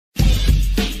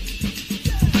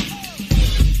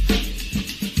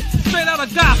Out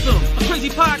of Gotham, a crazy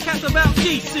podcast about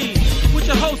DC, with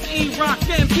your hosts E-Rock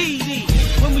and PD.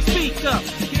 When we speak up,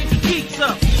 get your geeks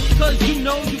up, cause you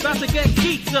know you about to get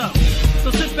geeked up. So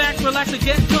sit back, relax, and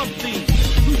get comfy.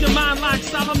 Lose your mind like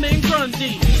Solomon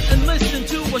Grundy, and listen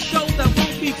to a show that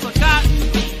won't be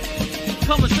forgotten,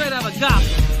 coming straight out of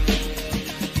Gotham.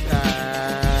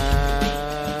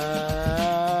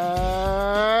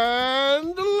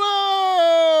 And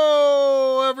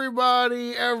hello,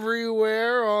 everybody,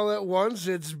 everywhere, all at once.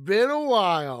 It's been a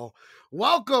while.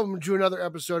 Welcome to another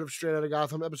episode of Straight Outta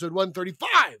Gotham, episode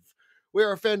 135. We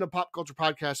are a fandom pop culture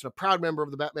podcast and a proud member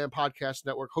of the Batman Podcast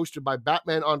Network, hosted by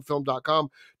BatmanOnFilm.com.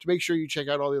 To make sure you check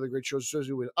out all the other great shows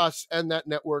associated with us and that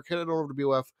network, head on over to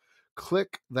BOF,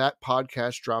 click that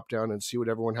podcast drop down, and see what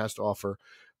everyone has to offer.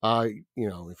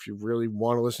 If you really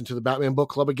want to listen to the Batman Book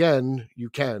Club again, you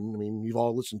can. I mean, you've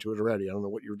all listened to it already. I don't know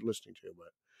what you're listening to, but,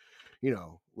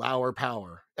 Lauer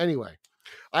Power. Anyway,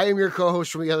 I am your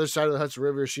co-host from the other side of the Hudson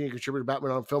River, senior contributor to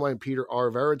Batman on Film. I'm Peter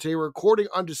R. Vera. Today we're recording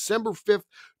on December 5th,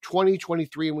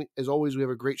 2023, and as always, we have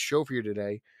a great show for you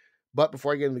today. But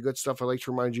before I get into the good stuff, I'd like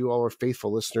to remind you, all our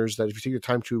faithful listeners, that if you take the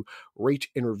time to rate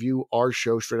and review our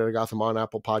show, Straight Outta Gotham, on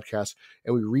Apple Podcasts,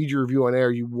 and we read your review on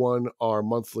air, you won our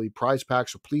monthly prize pack.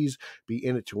 So please be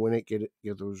in it to win it. Get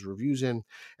those reviews in.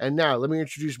 And now, let me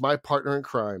introduce my partner in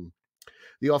crime,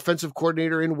 the offensive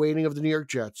coordinator in waiting of the New York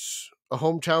Jets, a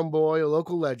hometown boy, a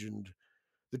local legend,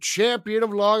 the champion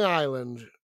of Long Island,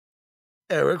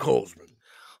 Eric Holzman.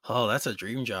 Oh, that's a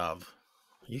dream job.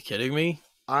 Are you kidding me?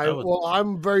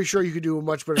 I'm very sure you could do a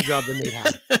much better job than they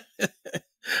have.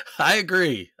 I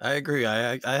agree.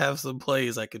 I have some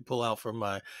plays I could pull out from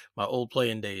my old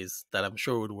playing days that I'm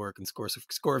sure would work and score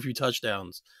a few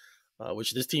touchdowns,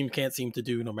 which this team can't seem to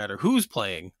do no matter who's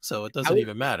playing. So it doesn't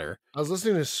even matter. I was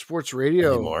listening to sports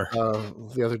radio anymore.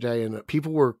 The other day, and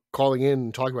people were calling in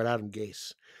and talking about Adam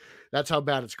Gase. That's how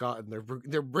bad it's gotten.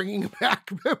 They're bringing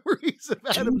back memories of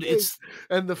Adam Gase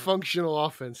and the functional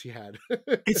offense he had.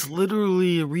 It's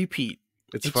literally a repeat.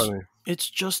 It's funny. It's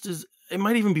just as it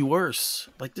might even be worse.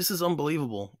 Like, this is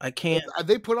unbelievable. I can't.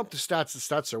 They put up the stats. The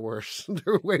stats are worse.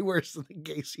 They're way worse than the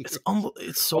Gase. It's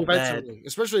so bad,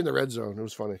 especially in the red zone. It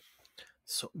was funny.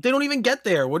 So they don't even get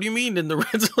there. What do you mean in the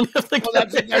red zone?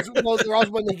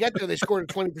 When they get there, they scored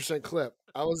a 20% clip.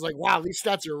 I was like, wow, these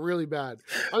stats are really bad.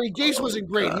 I mean, Gase wasn't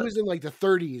great. God. He was in like the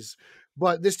 30s,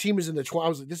 but this team is in the 20s. I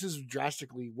was like, this is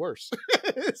drastically worse.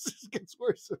 This gets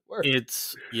worse and worse.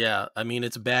 It's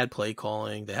bad play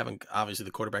calling. They haven't, obviously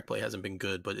the quarterback play hasn't been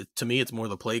good, but to me, it's more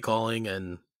the play calling.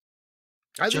 And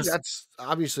I think that's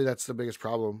the biggest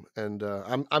problem. And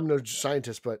I'm no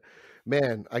scientist, but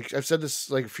man, I've said this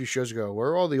like a few shows ago. Where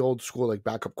are all the old school like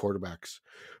backup quarterbacks?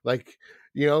 Like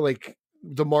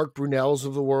the Mark Brunells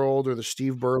of the world, or the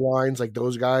Steve Berlines, like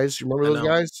those guys. You remember those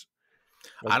guys?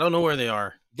 I don't know where they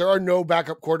are. There are no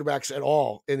backup quarterbacks at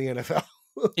all in the NFL.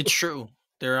 It's true.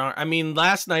 There are. I mean,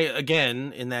 last night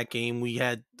again in that game we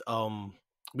had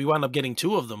we wound up getting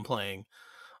two of them playing.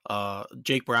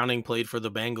 Jake Browning played for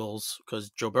the Bengals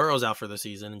because Joe Burrow's out for the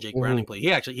season, and Jake Browning played. He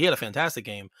had a fantastic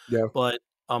game. Yeah. But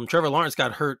Trevor Lawrence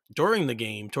got hurt during the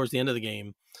game, towards the end of the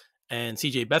game, and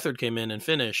CJ Beathard came in and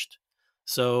finished.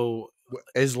 So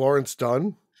is Lawrence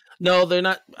done? No, they're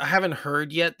not. I haven't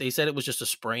heard yet. They said it was just a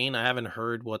sprain. I haven't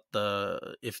heard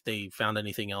if they found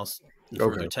anything else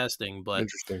for their testing. But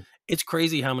interesting. It's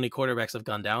crazy how many quarterbacks have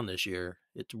gone down this year.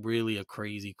 It's really a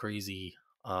crazy thing.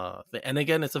 And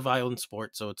again, it's a violent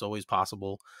sport, so it's always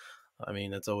possible. I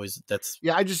mean,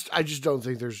 yeah. I just don't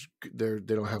think they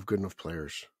don't have good enough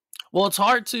players. Well, it's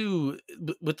hard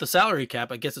with the salary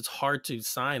cap. I guess it's hard to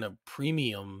sign a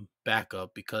premium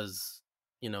backup because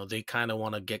they kind of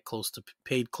want to get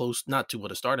paid close, not to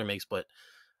what a starter makes, but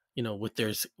to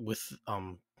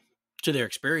their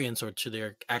experience or to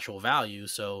their actual value.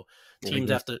 So teams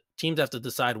have to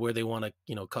decide where they want to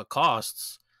cut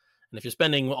costs. And if you're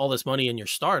spending all this money in your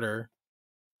starter,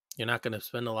 you're not going to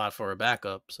spend a lot for a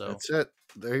backup. So that's it.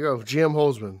 There you go, GM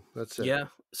Holzman. That's it. Yeah.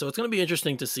 So it's going to be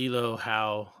interesting to see though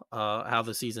how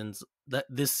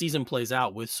this season plays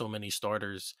out with so many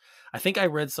starters. I think I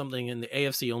read something in the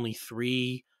AFC. Only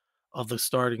 3 of the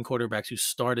starting quarterbacks who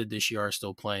started this year are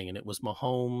still playing, and it was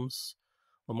Mahomes,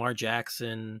 Lamar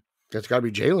Jackson. That's got to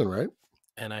be Jalen, right?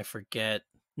 And I forget.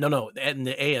 No, in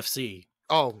the AFC.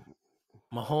 Oh,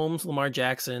 Mahomes, Lamar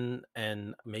Jackson,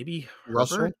 and maybe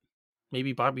Russell. Herbert?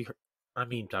 Maybe Bobby.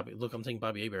 Look, I'm saying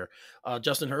Bobby Hebert.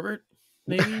 Justin Herbert,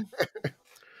 maybe.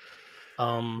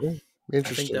 Interesting.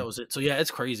 I think that was it. So yeah,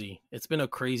 it's crazy. It's been a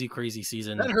crazy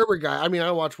season. That Herbert guy. I mean, I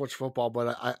don't watch much football,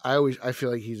 but I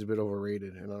feel like he's a bit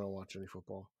overrated, and I don't watch any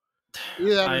football.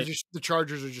 Yeah, just the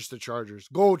Chargers are just the Chargers.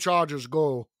 Go Chargers,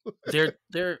 go. Their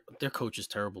coach is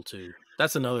terrible too.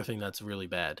 That's another thing that's really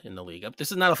bad in the league.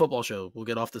 This is not a football show. We'll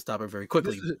get off this topic very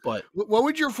quickly. But what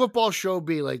would your football show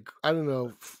be like? I don't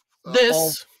know.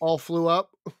 This all flew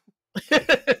up.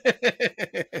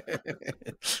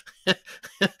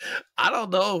 I don't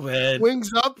know, man.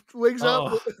 Wings up,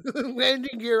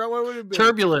 landing gear. What would it be?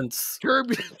 Turbulence,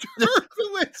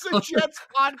 the Jets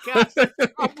podcast.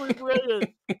 Probably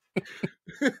rated.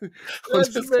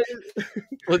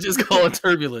 We'll just call it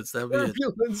Turbulence. That'd be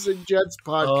Turbulence and Jets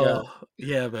podcast. Oh,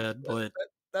 yeah, man. But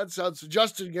that sounds.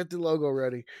 Justin, get the logo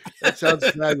ready. That sounds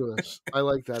fabulous. I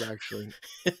like that actually.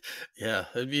 Yeah,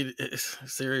 I mean,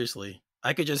 seriously,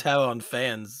 I could just have on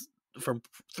fans from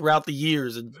throughout the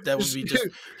years, and that would be just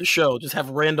the show. Just have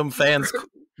random fans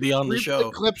be on the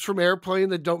show. Clips from Airplane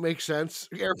that don't make sense.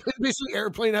 Basically,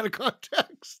 Airplane out of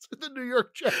context. The New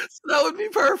York Jets. That would be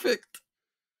perfect.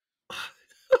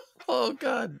 Oh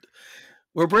God,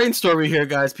 we're brainstorming here,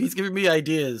 guys. Pete's giving me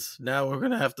ideas. Now we're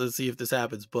gonna have to see if this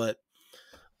happens, but.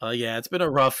 Yeah, it's been a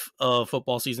rough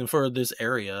football season for this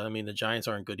area. I mean, the Giants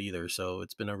aren't good either, so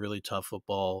it's been a really tough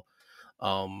football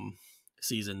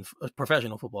season,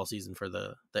 professional football season for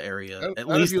the area. At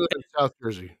least you live in South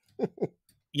Jersey.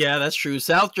 Yeah, that's true.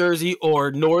 South Jersey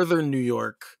or Northern New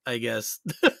York, I guess.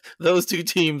 Those two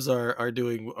teams are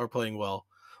playing well,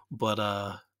 but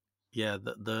yeah,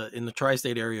 the in the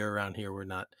tri-state area around here we're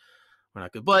not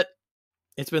good. But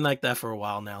it's been like that for a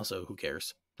while now, so who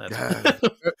cares?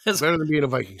 That's better than being a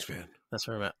Vikings fan. That's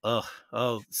where I'm at.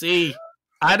 Oh, see,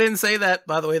 I didn't say that,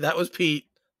 by the way. That was Pete.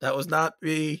 That was not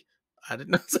me. I did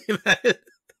not say that.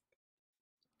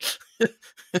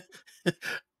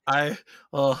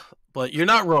 But you're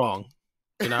not wrong.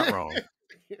 You're not wrong.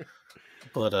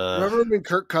 But remember when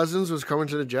Kirk Cousins was coming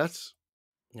to the Jets?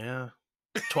 Yeah.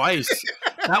 Twice.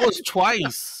 That was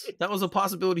twice. That was a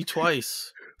possibility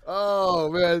twice.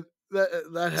 Oh man.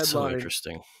 That headline. So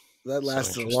interesting. That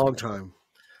lasted a long time.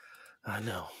 I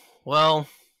know. Well,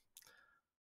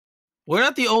 we're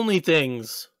not the only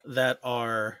things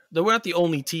we're not the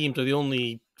only teams or the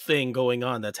only thing going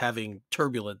on that's having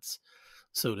turbulence,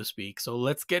 so to speak. So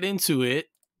let's get into it.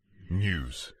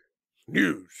 News.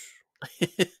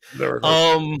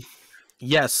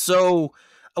 Yes. So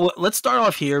let's start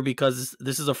off here because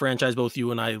this is a franchise both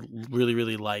you and I really,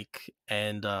 really like,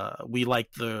 and we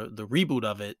like the reboot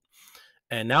of it.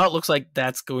 And now it looks like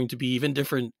that's going to be even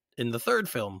different in the third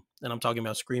film. And I'm talking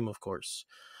about Scream, of course.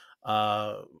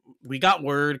 We got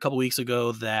word a couple weeks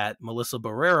ago that Melissa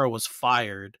Barrera was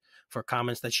fired for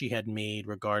comments that she had made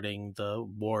regarding the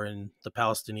war in the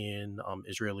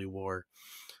Palestinian-Israeli war.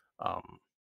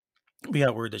 We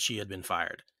got word that she had been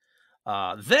fired.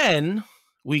 Then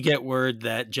we get word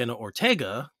that Jenna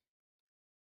Ortega,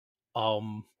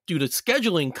 due to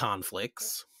scheduling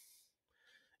conflicts,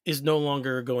 is no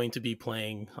longer going to be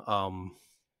playing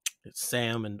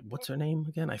Sam, and what's her name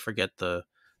again? I forget the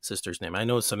sister's name. I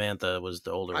know Samantha was the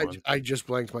older one. I just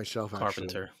blanked myself.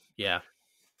 Carpenter. Yeah.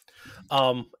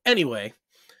 Anyway,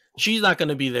 she's not going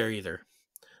to be there either,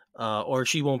 or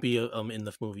she won't be in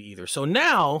the movie either. So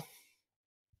now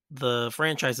the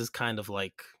franchise is kind of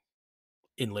like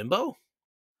in limbo.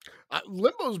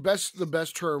 Limbo is the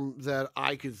best term that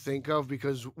I could think of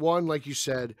because one, like you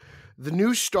said, the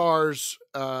new stars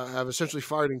have essentially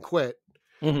fired and quit,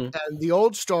 and the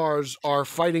old stars are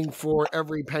fighting for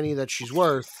every penny that she's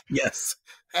worth. Yes,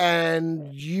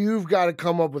 and you've got to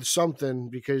come up with something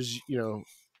because you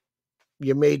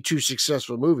made 2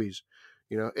 successful movies.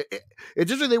 It's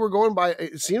just like they were going by.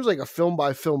 It seems like a film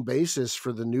by film basis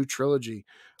for the new trilogy.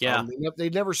 Yeah, they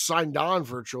never signed on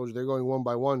for a trilogy. They're going one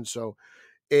by one. So.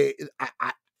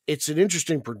 It's an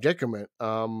interesting predicament.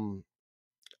 I'm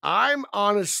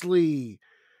honestly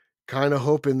kind of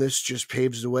hoping this just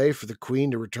paves the way for the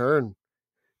Queen to return.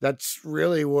 That's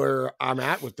really where I'm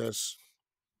at with this.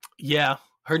 Yeah.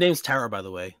 Her name's Tara, by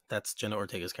the way. That's Jenna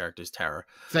Ortega's character is Tara.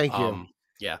 Thank you.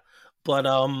 Yeah. But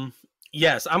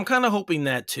yes, I'm kind of hoping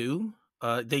that too.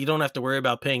 They don't have to worry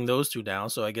about paying those two now,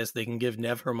 so I guess they can give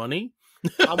Nev her money.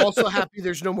 I'm also happy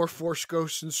there's no more Force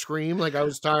Ghosts and Scream. Like, I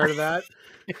was tired of that.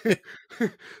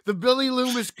 The Billy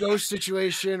Loomis ghost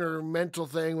situation or mental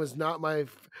thing was not my...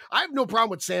 I have no problem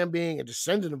with Sam being a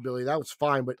descendant of Billy. That was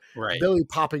fine. But Billy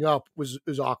popping up was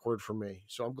awkward for me.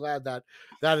 So I'm glad that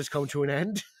has come to an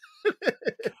end.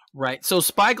 Right. So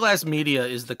Spyglass Media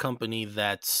is the company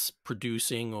that's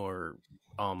producing or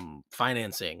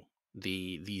financing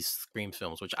these Scream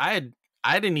films, which I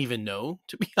didn't even know,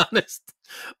 to be honest,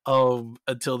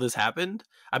 until this happened.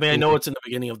 I mean, I know it's in the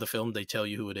beginning of the film. They tell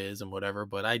you who it is and whatever,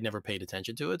 but I never paid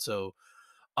attention to it. So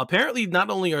apparently not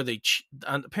only are they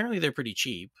apparently they're pretty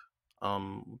cheap.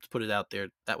 to put it out there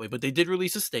that way. But they did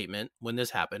release a statement when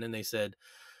this happened, and they said,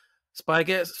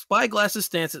 Spyglass's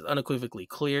stance is unequivocally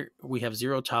clear. We have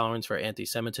zero tolerance for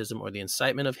anti-Semitism or the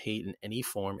incitement of hate in any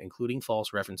form, including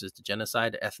false references to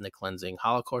genocide, ethnic cleansing,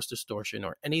 Holocaust distortion,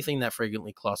 or anything that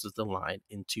flagrantly crosses the line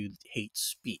into hate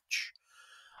speech.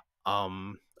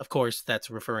 Of course, that's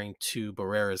referring to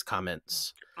Barrera's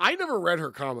comments. I never read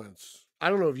her comments. I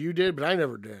don't know if you did, but I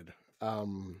never did.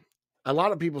 A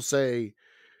lot of people say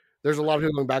there's a lot of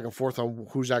people going back and forth on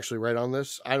who's actually right on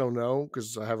this. I don't know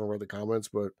because I haven't read the comments,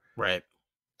 but right.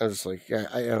 I was like,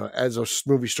 as a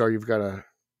movie star, you've got to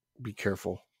be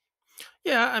careful.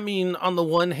 Yeah, I mean, on the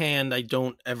one hand, I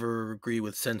don't ever agree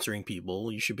with censoring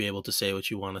people. You should be able to say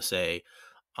what you want to say.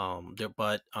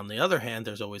 But on the other hand,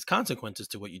 there's always consequences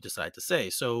to what you decide to say.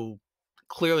 So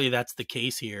clearly that's the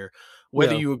case here.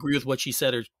 Whether you agree with what she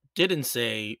said or didn't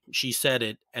say, she said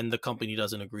it, and the company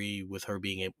doesn't agree with her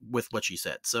with what she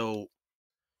said. So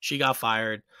she got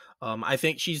fired. I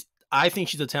think she's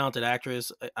a talented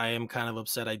actress. I am kind of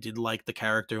upset. I did like the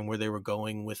character and where they were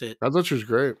going with it. I thought she was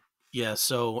great. Yeah,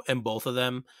 and both of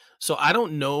them. So I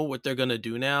don't know what they're gonna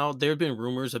do now. There have been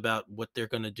rumors about what they're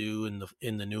gonna do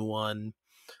in the new one,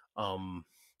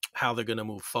 how they're gonna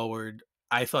move forward.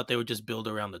 I thought they would just build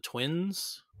around the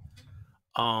twins.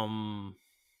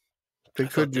 They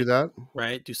could do that,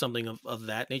 right? Do something of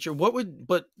that nature.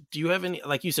 But do you have any?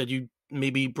 Like you said, you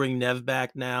maybe bring Nev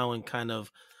back now and kind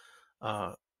of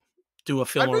do a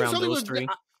film around those three.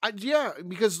 Yeah,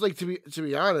 because like to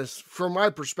be honest, from my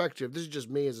perspective, this is just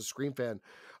me as a Scream fan.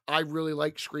 I really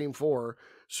like Scream 4.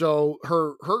 So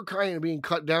her kind of being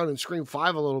cut down in Scream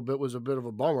 5 a little bit was a bit of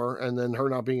a bummer, and then her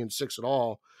not being in 6 at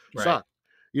all sucked.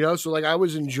 So like I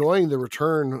was enjoying the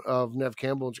return of Nev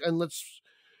Campbell, and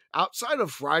outside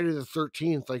of Friday the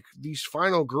 13th, like these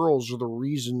final girls are the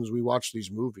reasons we watch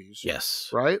these movies. Yes.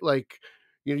 Right? Like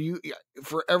you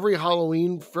for every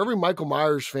Halloween, for every Michael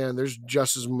Myers fan, there's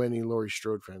just as many Laurie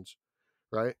Strode fans,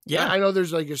 right? Yeah. I know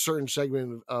there's like a certain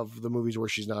segment of the movies where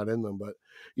she's not in them, but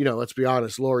let's be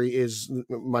honest, Laurie is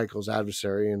Michael's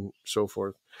adversary and so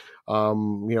forth.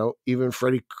 Even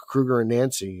Freddy Krueger and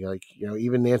Nancy,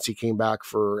 even Nancy came back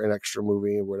for an extra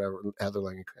movie or whatever, Heather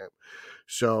Langenkamp.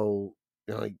 So,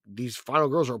 these final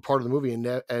girls are a part of the movie,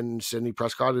 and Sidney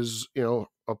Prescott is,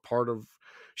 a part of.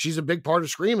 She's a big part of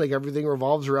Scream. Like everything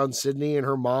revolves around Sydney and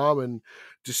her mom and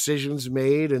decisions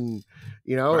made. And,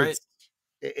 right.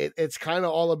 it's kind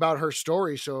of all about her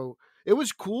story. So it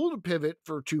was cool to pivot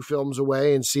for 2 films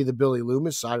away and see the Billy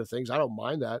Loomis side of things. I don't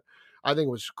mind that. I think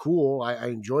it was cool. I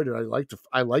enjoyed it.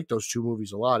 I liked those 2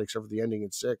 movies a lot, except for the ending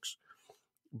in 6.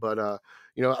 But,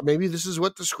 maybe this is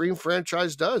what the Scream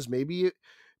franchise does. Maybe it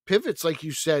pivots, like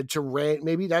you said, to Rand.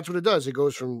 Maybe that's what it does. It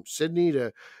goes from Sydney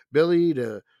to Billy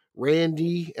to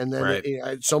Randy, and then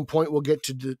at some point we'll get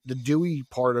to the Dewey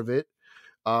part of it.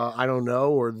 I don't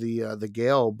know, or the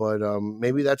Gale, but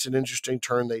maybe that's an interesting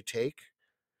turn they take.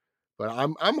 But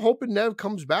I'm hoping Nev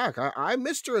comes back. I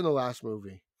missed her in the last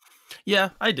movie.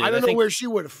 Yeah, I did. I don't know where she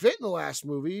would have fit in the last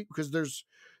movie because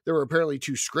there were apparently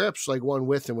 2 scripts, like one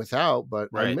with and without. But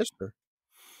I missed her.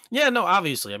 Yeah, no,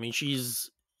 obviously. I mean,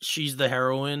 she's the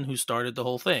heroine who started the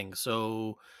whole thing,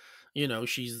 so.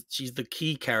 She's the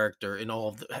key character in all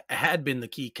of had been the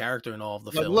key character in all of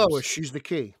the films. Lois, she's the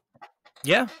key.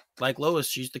 Yeah, like Lois,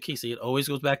 she's the key. See, it always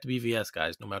goes back to BVS,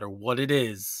 guys. No matter what it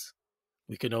is,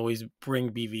 we can always bring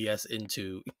BVS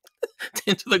into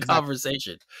the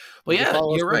conversation. But yeah,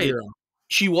 you're right. Hero.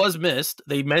 She was missed.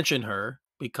 They mention her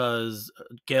because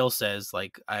Gail says,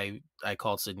 like, I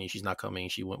called Sydney. She's not coming.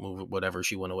 She went whatever.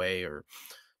 She went away, or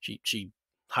she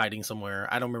hiding somewhere.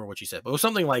 I don't remember what she said, but it was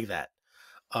something like that.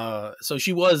 So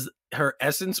her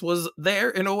essence was there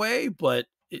in a way, but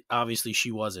obviously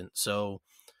she wasn't. So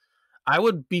I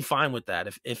would be fine with that.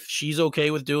 If she's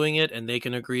okay with doing it and they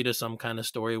can agree to some kind of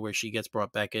story where she gets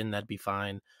brought back in, that'd be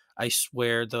fine. I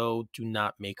swear though, do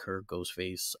not make her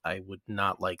Ghostface. I would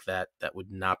not like that. That would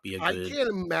not be a good. I can't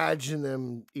imagine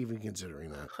them even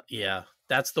considering that. Yeah.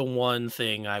 That's the one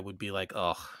thing I would be like,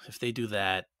 oh, if they do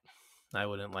that, I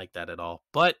wouldn't like that at all.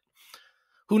 But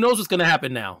who knows what's going to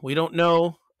happen now? We don't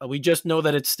know. We just know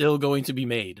that it's still going to be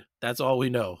made. That's all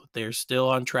we know. They're still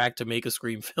on track to make a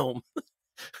Scream film.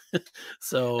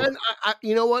 So, and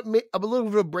you know what? A little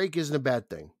bit of a break isn't a bad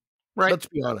thing. Right. Let's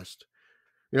be honest.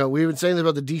 We've been saying this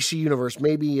about the DC universe.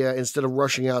 Maybe instead of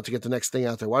rushing out to get the next thing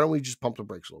out there, why don't we just pump the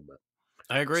brakes a little bit?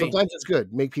 I agree. Sometimes it's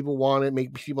good. Make people want it.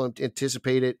 Make people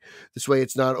anticipate it. This way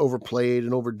it's not overplayed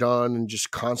and overdone and just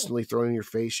constantly thrown in your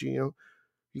face. You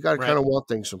got to kind of want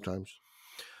things sometimes.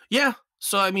 Yeah.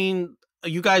 So, I mean,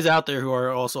 you guys out there who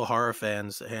are also horror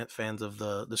fans of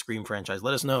the Scream franchise,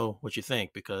 let us know what you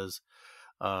think, because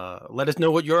Let us know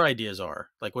what your ideas are.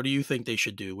 Like, what do you think they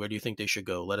should do? Where do you think they should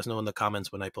go? Let us know in the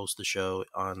comments when I post the show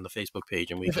on the Facebook page.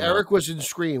 And if Eric was in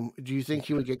Scream, do you think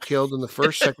he would get killed in the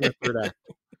first, second, or third act?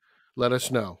 Let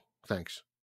us know. Thanks.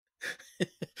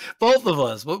 Both of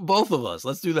us.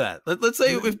 Let's do that. Let's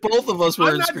say if both of us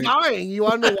were in Scream. I'm not dying. You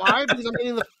want to know why? Because I'm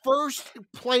getting the first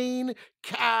plane,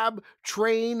 cab,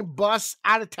 train, bus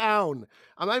out of town.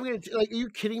 I'm not even gonna, like, are you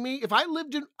kidding me? If I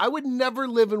lived in, I would never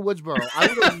live in Woodsboro. I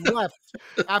would have left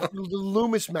after the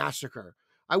Loomis massacre.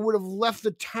 I would have left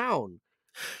the town.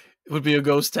 It would be a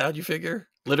ghost town, you figure?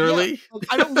 Literally? Yeah,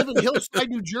 like, I don't live in Hillside,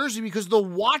 New Jersey because the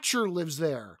Watcher lives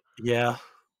there. Yeah.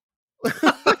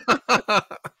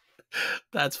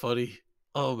 That's funny.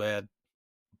 Oh man.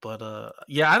 But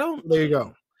yeah, I don't. There you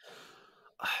go.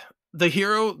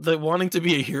 The wanting to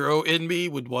be a hero in me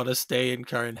would want to stay and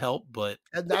try and help,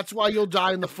 and that's why you'll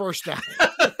die in the first act.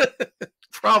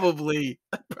 Probably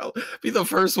be the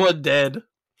first one dead.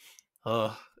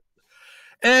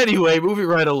 Anyway, moving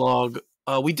right along.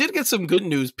 We did get some good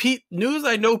news. News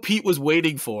I know Pete was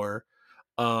waiting for.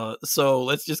 So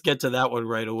let's just get to that one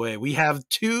right away. We had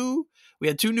two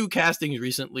new castings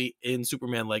recently in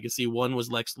Superman Legacy. One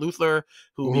was Lex Luthor,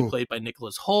 who will be played by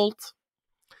Nicholas Hoult.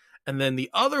 And then the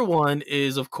other one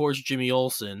is, of course, Jimmy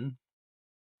Olsen,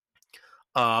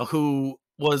 who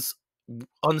was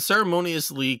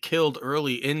unceremoniously killed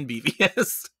early in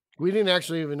BVS. We didn't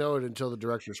actually even know it until the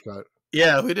director's cut.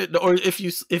 Yeah, we didn't. Or if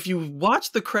you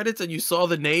watched the credits and you saw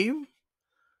the name,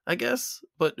 I guess.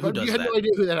 But who does that? You had no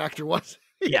idea who that actor was.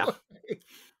 Yeah.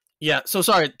 Yeah, so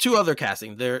sorry, two other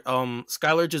casting. There,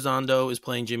 Skylar Gisondo is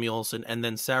playing Jimmy Olsen, and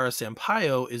then Sarah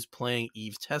Sampaio is playing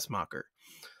Eve Tessmacher.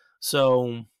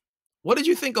 So, what did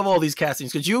you think of all these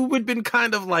castings? Because you had been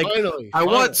kind of like, I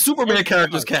want Superman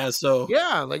characters cast. So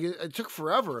yeah, like it took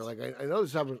forever. Like I know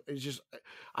this happened. It's just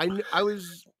I'm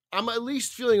at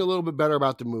least feeling a little bit better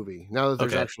about the movie now that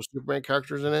there's actual Superman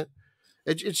characters in it.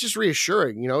 It's just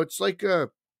reassuring, you know. It's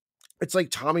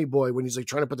like Tommy Boy when he's like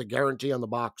trying to put the guarantee on the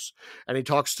box and he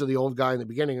talks to the old guy in the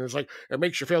beginning and it's like, it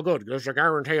makes you feel good. There's a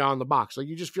guarantee on the box. Like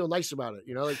you just feel nice about it,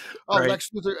 you know, like, oh, right. Lex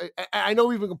Luthor. I know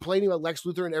we've been complaining about Lex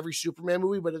Luthor in every Superman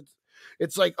movie, but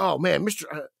it's like, oh man,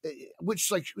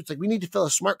 it's like, we need to fill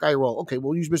a smart guy role. Okay,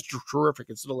 we'll use Mr. Terrific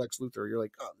instead of Lex Luthor. You're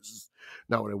like, oh, this is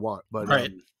not what I want. But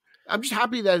right. I'm just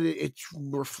happy that it's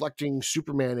reflecting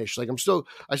Superman-ish. Like I still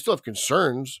have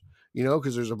concerns, you know,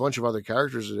 because there's a bunch of other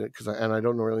characters in it. And I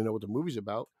don't really know what the movie's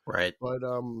about, right? But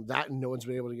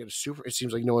it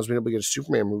seems like no one's been able to get a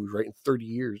Superman movie right in 30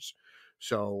 years.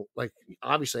 So, like,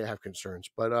 obviously, I have concerns,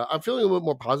 but I'm feeling a little bit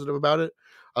more positive about it.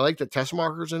 I like the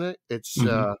Tessmacher's in it. It's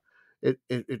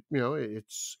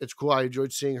it's cool. I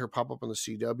enjoyed seeing her pop up on the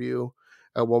CW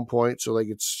at one point. So, like,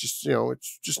 it's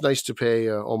just nice to pay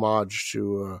homage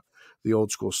to the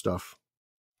old school stuff.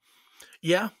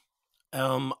 Yeah.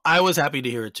 I was happy to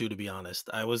hear it too, to be honest.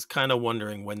 I was kind of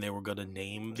wondering when they were going to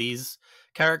name these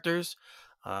characters.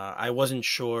 I wasn't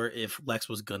sure if Lex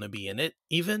was going to be in it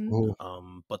even,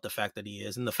 but the fact that he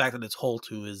is, and the fact that it's Holt,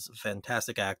 who is a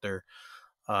fantastic actor,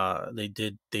 they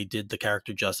did the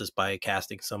character justice by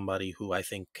casting somebody who I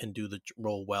think can do the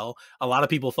role well. A lot of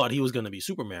people thought he was going to be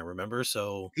Superman, remember?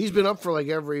 So he's been up for like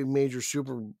every major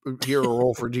superhero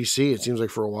role for DC, it seems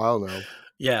like, for a while now.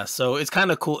 Yeah, so it's kind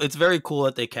of cool. It's very cool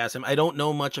that they cast him. I don't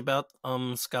know much about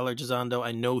Skylar Gisondo.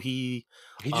 I know he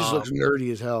just looks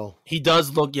nerdy as hell. He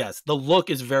does look, yes. The look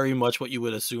is very much what you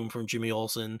would assume from Jimmy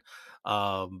Olsen.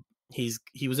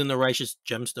 He was in The Righteous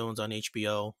Gemstones on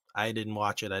HBO. I didn't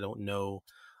watch it. I don't know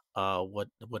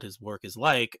what his work is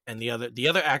like. And the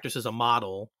other actress is a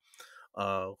model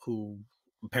who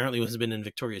apparently has been in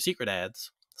Victoria's Secret ads.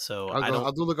 So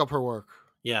I'll go look up her work.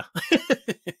 Yeah.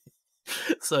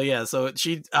 So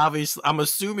she obviously, I'm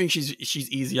assuming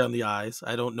she's easy on the eyes.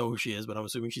 I don't know who she is, but I'm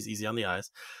assuming she's easy on the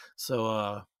eyes.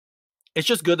 So it's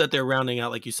just good that they're rounding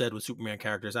out, like you said, with Superman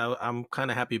characters. I'm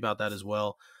kind of happy about that as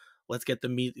well. Let's get the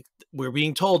meat. We're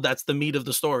being told that's the meat of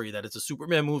the story, that it's a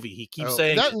Superman movie. He keeps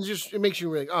saying that, and just it makes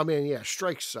you like, oh man, yeah,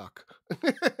 strikes suck.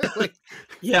 Like,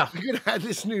 yeah, we could have had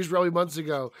this news probably months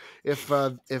ago if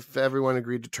everyone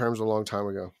agreed to terms a long time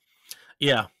ago.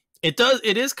 Yeah. It does.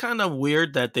 It is kind of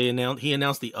weird that he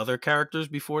announced the other characters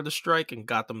before the strike and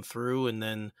got them through, and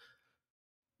then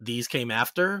these came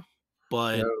after.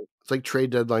 But it's like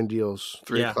trade deadline deals,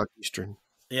 3:00 Eastern.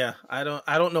 Yeah, I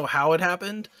don't know how it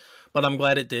happened, but I'm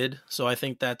glad it did. So I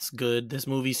think that's good. This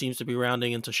movie seems to be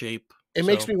rounding into shape. It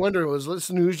makes me wonder: was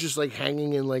this news just like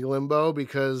hanging in like limbo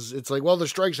because it's like, well, the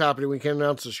strike's happening, we can't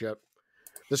announce this yet.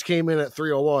 This came in at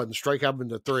 3:01. The strike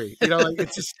happened at 3. You know, like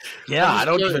it's just I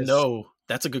don't even know.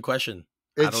 That's a good question.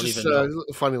 It's just a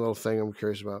funny little thing I'm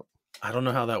curious about. I don't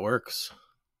know how that works.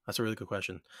 That's a really good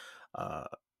question.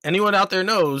 Anyone out there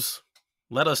knows,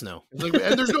 let us know. Like,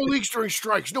 and there's no leaks during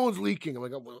strikes. No one's leaking. I'm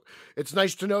like, oh, well, it's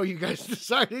nice to know you guys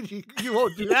decided you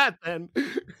won't do that then.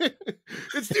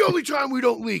 It's the only time we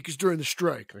don't leak is during the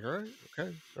strike. Like, all right,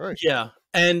 okay, all right. Yeah.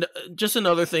 And just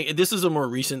another thing, this is a more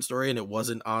recent story, and it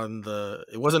wasn't on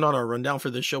our rundown for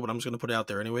this show, but I'm just going to put it out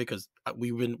there anyway because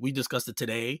we discussed it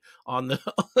today on the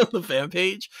on the fan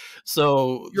page.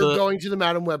 So you're going to the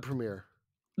Madam Web premiere?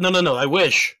 No. I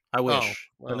wish. Oh, wow.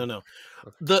 No.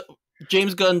 Okay. The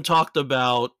James Gunn talked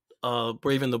about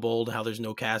Brave and the Bold, how there's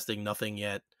no casting, nothing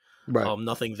yet, right?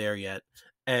 Nothing there yet,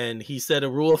 and he said a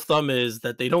rule of thumb is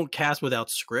that they don't cast without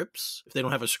scripts if they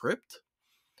don't have a script.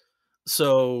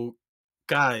 So.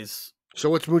 Guys. So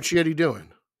what's Muschietti doing?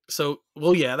 So,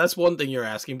 well, yeah, that's one thing you're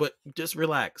asking, but just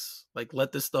relax. Like,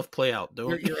 let this stuff play out.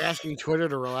 You're asking Twitter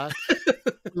to relax?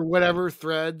 Or whatever,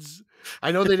 Threads.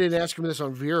 I know they didn't ask him this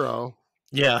on Vero.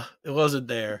 Yeah, it wasn't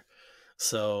there.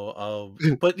 So,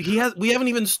 but we haven't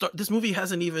even started. This movie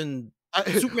hasn't even.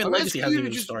 Superman Legacy hasn't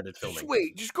even started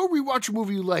filming. Just go rewatch a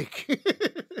movie you like.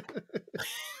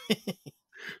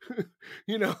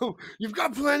 You know, you've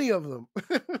got plenty of them.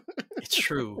 It's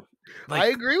true. Like, I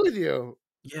agree with you.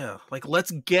 Yeah, like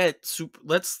let's get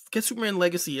Superman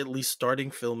Legacy at least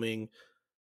starting filming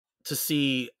to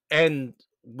see, and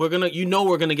we're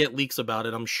gonna get leaks about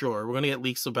it. I'm sure we're gonna get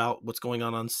leaks about what's going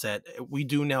on set. We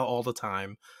do now all the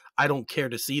time. I don't care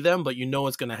to see them, but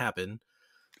it's gonna happen.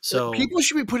 So people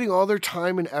should be putting all their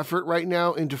time and effort right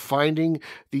now into finding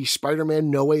the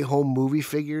Spider-Man No Way Home movie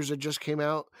figures that just came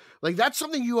out. Like, that's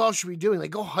something you all should be doing.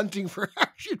 Like, go hunting for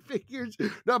action figures,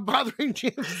 not bothering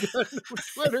James Gunn on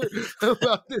Twitter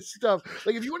about this stuff.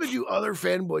 Like, if you want to do other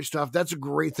fanboy stuff, that's a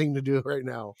great thing to do right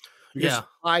now. Because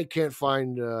I can't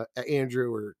find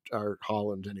Andrew or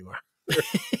Holland anywhere.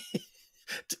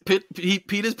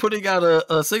 Pete is putting out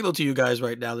a signal to you guys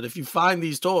right now that if you find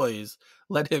these toys,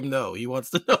 let him know. He wants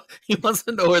to know. He wants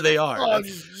to know where they are. Oh,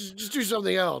 just do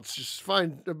something else. Just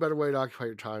find a better way to occupy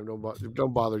your time.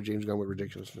 Don't bother James Gunn with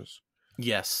ridiculousness.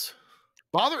 Yes.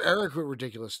 Bother Eric with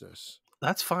ridiculousness.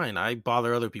 That's fine. I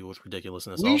bother other people with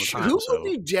ridiculousness all the time. Who would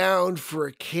be down for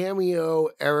a cameo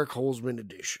Eric Holzman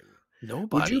edition?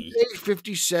 Nobody. Would you pay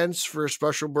 50 cents for a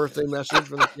special birthday message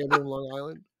from the cameo in Long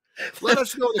Island? Let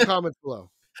us know in the comments below.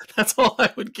 That's all I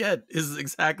would get is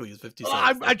exactly 50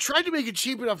 cents. I tried to make it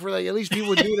cheap enough for like at least people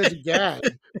would do it as a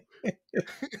gag.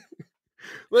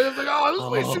 Like, I'm like, I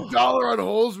just wasted $1 on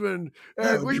Holzman.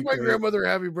 And wish my grandmother a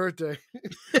happy birthday.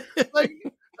 Like,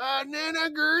 Nana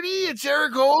Gertie, it's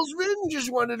Eric Holzman.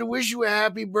 Just wanted to wish you a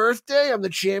happy birthday. I'm the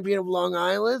champion of Long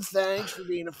Island. Thanks for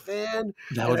being a fan.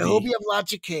 I hope you have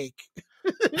lots of cake.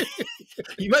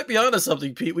 You might be onto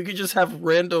something, Pete. We could just have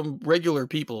random regular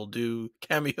people do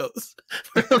cameos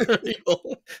for other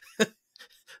people.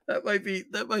 That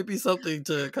might be something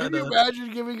to kind of. Can you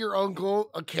imagine giving your uncle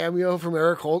a cameo from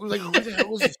Eric Holden? Like, who the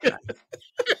hell is this guy?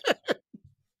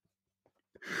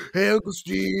 Hey, Uncle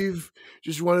Steve,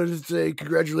 just wanted to say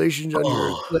congratulations on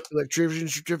your electrician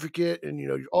certificate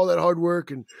and, all that hard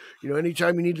work. And,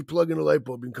 anytime you need to plug in a light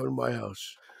bulb, you can come to my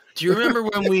house. Do you remember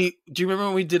when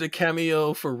we did a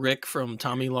cameo for Rick from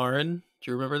Tommy Lauren?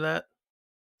 Do you remember that?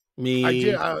 I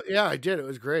did. I did. It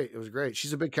was great.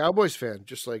 She's a big Cowboys fan,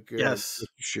 just like yes,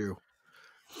 Shoe.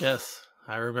 Yes,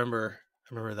 I remember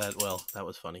that well. That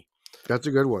was funny. That's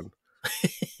a good one.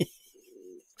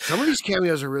 Some of these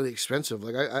cameos are really expensive.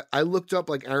 Like I looked up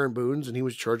like Aaron Boone's, and he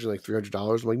was charging like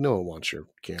 $300. I'm like, no one wants your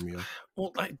cameo.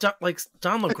 Well, like Don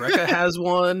LaGreca has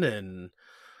one, and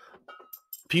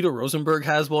Peter Rosenberg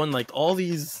has one. Like all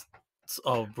these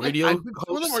radio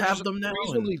hosts have them now.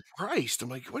 Reasonably priced. I'm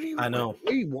like, what are you? I know.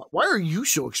 Why are you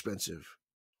so expensive?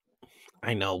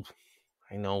 I know.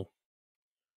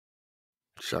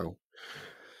 So,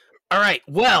 all right.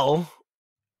 Well,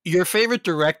 your favorite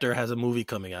director has a movie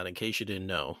coming out. In case you didn't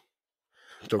know,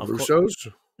 the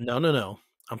Russos. No.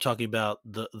 I'm talking about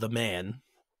the man,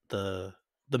 the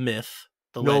myth,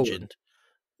 the legend,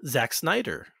 Zack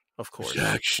Snyder. Of course.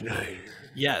 Zack Snyder.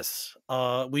 Yes.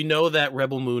 We know that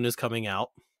Rebel Moon is coming out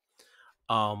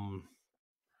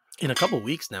in a couple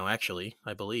weeks now, actually,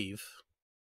 I believe.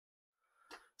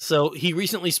 So he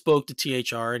recently spoke to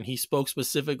THR, and he spoke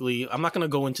specifically. I'm not going to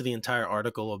go into the entire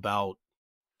article about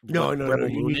No.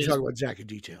 You need to talk about Zack in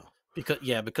detail.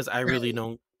 Because I really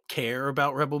don't care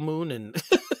about Rebel Moon, and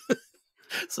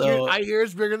so dude, I hear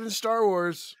it's bigger than Star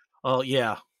Wars. Oh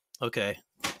yeah. Okay.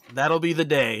 That'll be the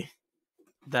day.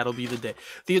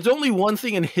 There's only one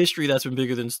thing in history that's been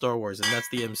bigger than Star Wars, and that's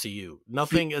the MCU.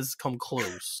 Nothing has come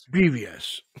close.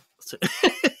 BVS.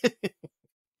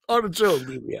 On its own,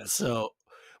 BVS. So,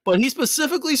 but he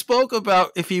specifically spoke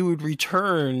about if he would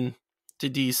return to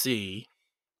DC,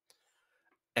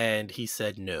 and he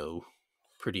said no,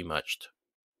 pretty much.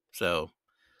 So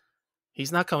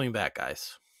he's not coming back,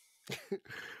 guys.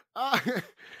 I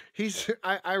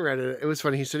read it. It was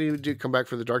funny. He said he would come back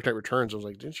for the Dark Knight Returns. I was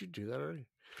like, didn't you do that already?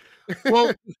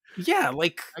 Well, yeah,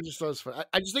 like I just thought it was funny.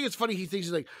 I just think it's funny. He thinks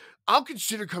he's like, I'll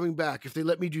consider coming back if they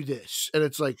let me do this, and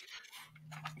it's like,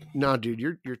 nah, dude,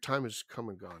 your time has come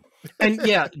and gone. And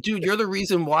yeah, dude, you're the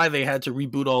reason why they had to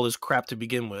reboot all this crap to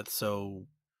begin with. So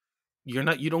you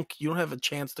don't have a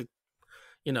chance to,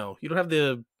 you don't have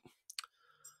the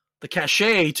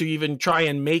cachet to even try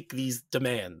and make these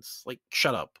demands. Like,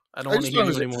 shut up. I don't want to hear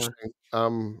you anymore.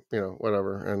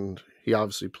 Whatever. And he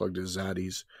obviously plugged his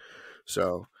zaddies,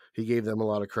 so he gave them a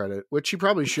lot of credit, which he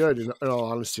probably should. In all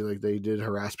honesty, like, they did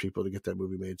harass people to get that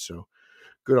movie made, so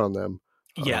good on them.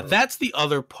 Yeah, that's the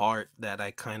other part that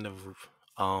I kind of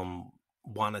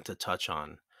wanted to touch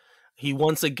on. He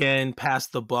once again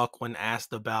passed the buck when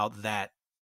asked about the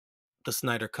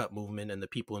Snyder Cut movement and the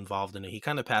people involved in it. He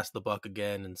kind of passed the buck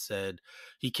again and said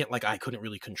he can't, like, I couldn't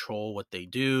really control what they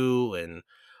do, and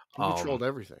he controlled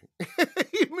everything.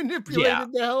 He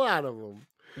manipulated the hell out of them.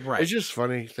 Right. It's just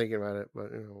funny thinking about it,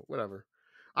 but whatever.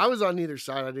 I was on neither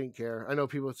side. I didn't care. I know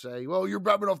people say, "Well, you're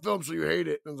Batman on film, so you hate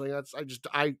it." And it's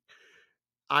like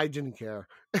I didn't care.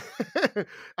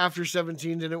 After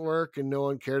 17 didn't work and no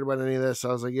one cared about any of this, I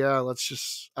was like, yeah,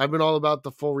 I've been all about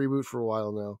the full reboot for a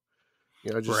while now.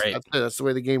 Right. That's the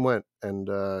way the game went, and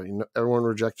everyone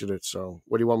rejected it. So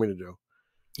what do you want me to do?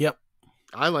 Yep.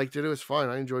 I liked it. It was fine.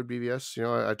 I enjoyed BVS.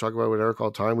 I talk about it with Eric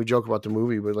all the time. We joke about the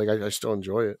movie, but like I still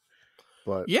enjoy it.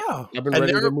 But yeah, I've been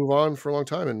ready to move on for a long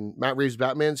time. And Matt Reeves'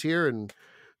 Batman's here, and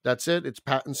that's it. It's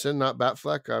Pattinson, not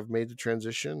Batfleck. I've made the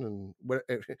transition, and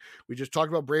we just talked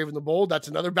about Brave and the Bold. That's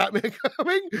another Batman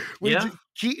coming.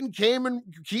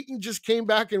 Keaton just came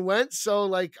back and went. So,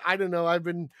 like, I don't know. I've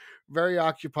been very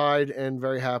occupied and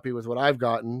very happy with what I've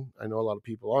gotten. I know a lot of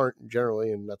people aren't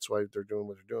generally, and that's why they're doing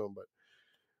what they're doing. But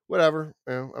whatever.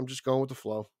 I'm just going with the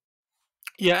flow.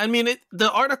 Yeah, I mean,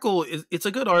 the article it's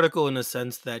a good article in the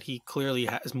sense that he clearly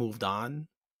has moved on.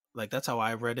 Like, that's how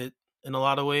I read it in a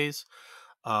lot of ways.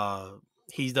 They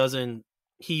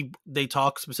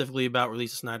talk specifically about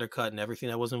release of Snyder Cut and everything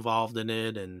that was involved in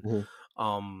it, and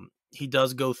he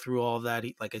does go through all of that.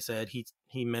 Like I said,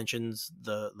 he mentions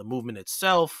the movement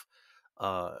itself,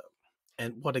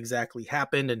 and what exactly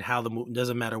happened, and how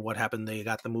doesn't matter what happened, they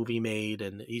got the movie made,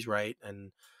 and he's right,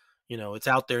 and it's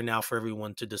out there now for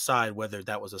everyone to decide whether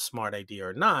that was a smart idea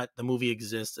or not. The movie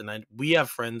exists, and we have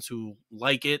friends who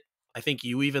like it. I think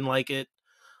you even like it.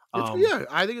 Yeah,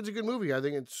 I think it's a good movie. I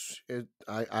think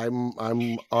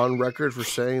I'm on record for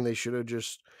saying they should have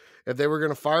just, if they were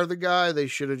going to fire the guy, they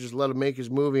should have just let him make his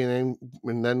movie and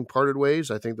then parted ways.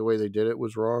 I think the way they did it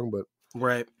was wrong, but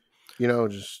right,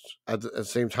 just at the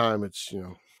same time, it's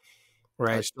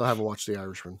right. I still haven't watched The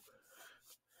Irishman.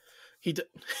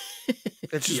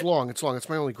 It's just long. It's long. It's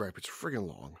my only gripe. It's friggin'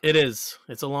 long. It is.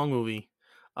 It's a long movie.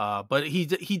 But he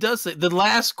does say, the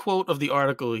last quote of the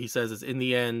article he says is, in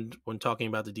the end, when talking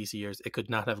about the DC years, it could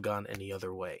not have gone any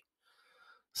other way.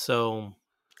 So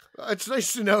it's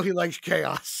nice to know he likes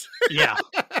chaos. Yeah.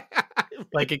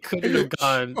 Like, it couldn't have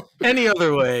gone any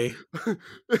other way.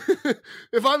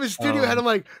 If I'm a studio head, I'm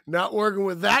like, not working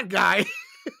with that guy.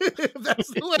 If that's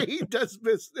the way he does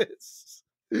business.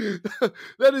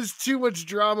 That is too much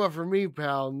drama for me,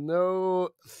 pal.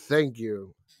 No, thank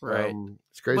you. Right.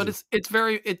 It's crazy. But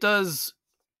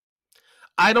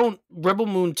Rebel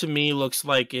Moon to me looks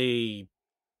like it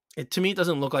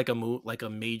doesn't look like a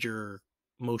major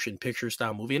motion picture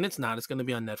style movie, and it's not. It's going to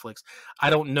be on Netflix. I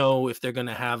don't know if they're going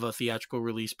to have a theatrical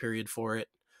release period for it.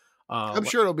 I'm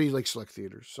sure it'll be like select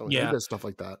theaters. So yeah, he does stuff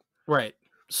like that. Right.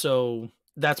 So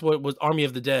that's what was Army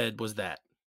of the Dead was that.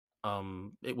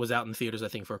 It was out in theaters, I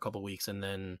think, for a couple weeks, and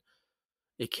then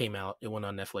it came out. It went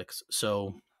on Netflix.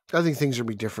 So I think things will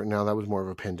be different now. That was more of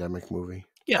a pandemic movie.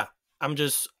 Yeah.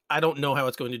 I don't know how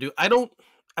it's going to do. I don't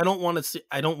want to see,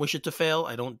 I don't wish it to fail.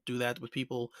 I don't do that with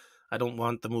people. I don't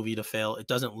want the movie to fail. It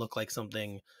doesn't look like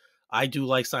something. I do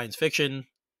like science fiction.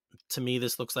 To me,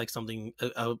 this looks like something,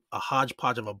 a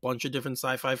hodgepodge of a bunch of different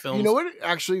sci-fi films. You know what it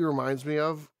actually reminds me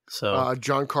of? So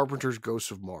John Carpenter's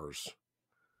Ghosts of Mars.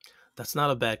 That's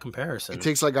not a bad comparison. He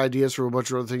takes like ideas from a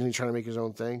bunch of other things and he's trying to make his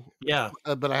own thing. Yeah.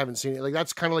 But I haven't seen it. Like,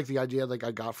 that's kind of like the idea like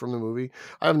I got from the movie.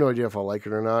 I have no idea if I'll like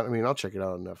it or not. I mean, I'll check it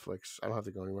out on Netflix. I don't have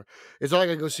to go anywhere. It's not like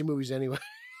I go see movies anyway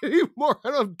anymore.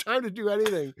 I don't have time to do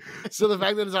anything. So the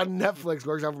fact that it's on Netflix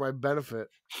works out for my benefit.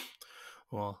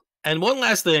 Well, and one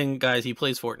last thing, guys, he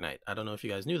plays Fortnite. I don't know if you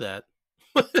guys knew that.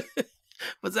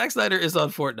 But Zack Snyder is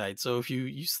on Fortnite. So if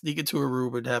you sneak into a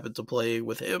room and happen to play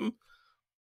with him,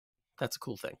 that's a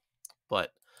cool thing.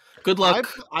 But good luck.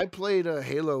 I played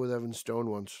Halo with Evan Stone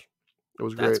once. It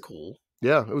was great. That's cool.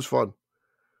 Yeah, it was fun.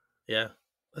 Yeah,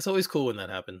 that's always cool when that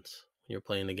happens. When you're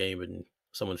playing the game and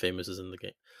someone famous is in the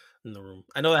game, in the room.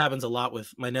 I know that happens a lot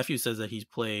with my nephew. Says that he's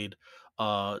played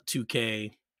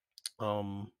 2K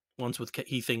once with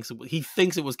he thinks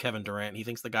it was Kevin Durant. He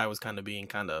thinks the guy was kind of being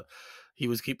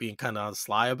being kind of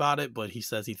sly about it, but he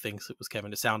says he thinks it was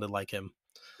Kevin. It sounded like him.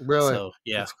 Really? So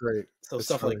yeah, that's great. So that's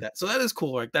stuff funny. like that. So that is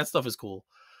cool. Like that stuff is cool.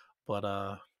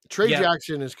 But Trey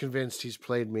Jackson is convinced he's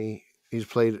played me. We've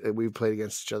played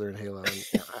against each other in Halo.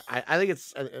 And I think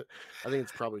it's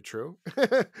probably true.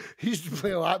 He used to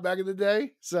play a lot back in the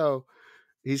day, so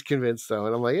he's convinced though.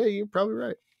 And I'm like, yeah, you're probably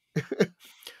right.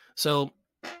 So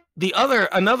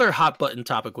another hot button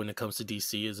topic when it comes to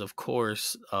DC is of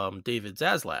course David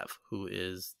Zaslav, who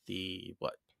is the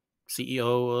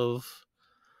CEO of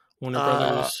Warner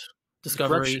Brothers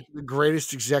Discovery, the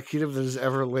greatest executive that has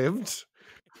ever lived.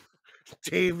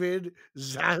 David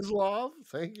Zaslav,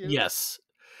 thank you. Yes.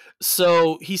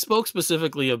 So he spoke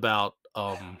specifically about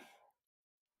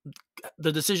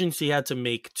the decisions he had to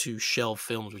make to shelve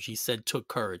films, which he said took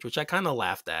courage, which I kind of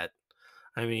laughed at.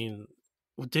 I mean,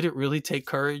 did it really take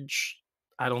courage?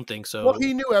 I don't think so. Well,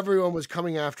 he knew everyone was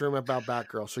coming after him about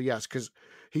Batgirl, so yes, because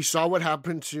he saw what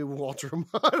happened to Walter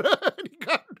Hamada and he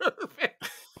got nervous.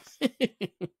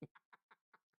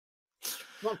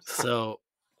 So,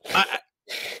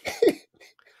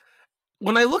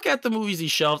 when I look at the movies he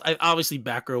shelved, obviously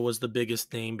Batgirl was the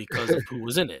biggest name because of who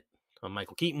was in it.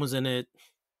 Michael Keaton was in it.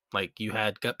 Like you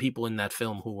got people in that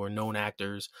film who were known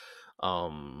actors.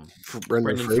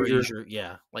 Brendan Fraser.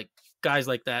 Yeah, like guys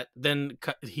like that. Then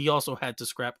he also had to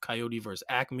scrap Coyote vs.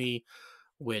 Acme,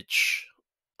 which,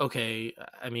 okay,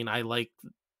 I mean, I like,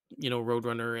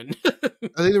 Roadrunner, and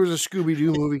I think there was a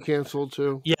Scooby-Doo movie canceled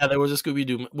too. Yeah, there was a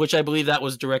Scooby-Doo, which I believe that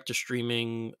was direct to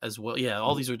streaming as well. Yeah,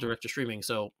 all these are direct to streaming.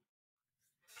 So,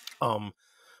 but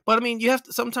I mean, you have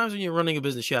to, sometimes when you're running a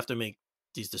business, you have to make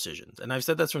these decisions, and I've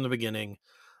said that from the beginning.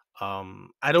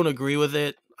 I don't agree with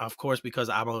it, of course, because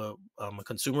I'm a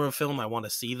consumer of film. I want to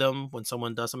see them when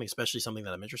someone does something, especially something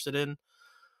that I'm interested in.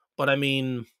 But I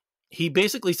mean, he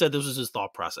basically said this was his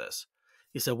thought process.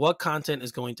 He said, what content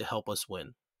is going to help us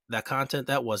win? That content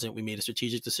that wasn't, we made a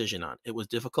strategic decision on. It was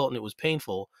difficult and it was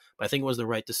painful, but I think it was the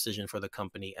right decision for the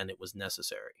company and it was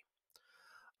necessary.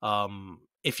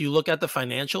 If you look at the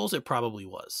financials, it probably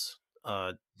was.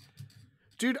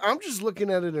 Dude, I'm just looking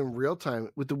at it in real time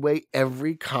with the way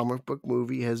every comic book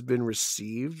movie has been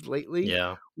received lately.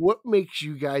 Yeah. What makes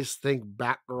you guys think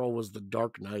Batgirl was the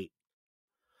Dark Knight?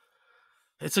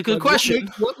 It's a good question.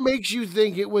 What makes you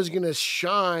think it was going to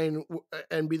shine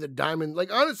and be the diamond?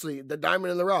 Like, honestly, the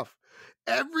diamond in the rough.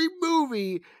 Every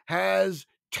movie has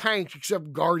tanked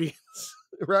except Guardians,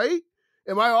 right?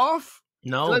 Am I off?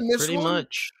 No,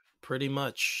 pretty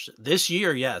much. This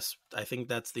year, yes. I think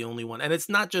that's the only one. And it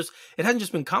hasn't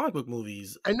just been comic book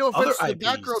movies. I know offense to the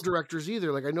Batgirl directors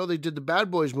either. Like, I know they did the Bad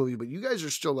Boys movie, but you guys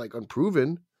are still, like,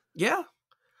 unproven. Yeah.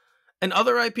 And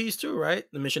other IPs too, right?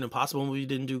 The Mission Impossible movie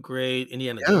didn't do great.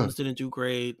 Indiana Jones didn't do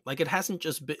great. Like, it hasn't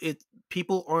just been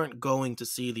people aren't going to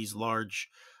see these large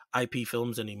IP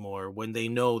films anymore when they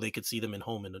know they could see them in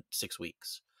home in 6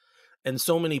 weeks. And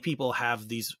so many people have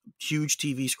these huge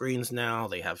TV screens now.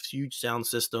 They have huge sound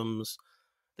systems.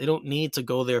 They don't need to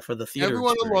go there for the theater.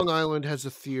 Everyone on Long Island has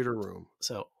a theater room.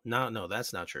 So no,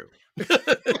 that's not true.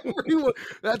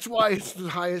 That's why it's the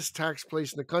highest tax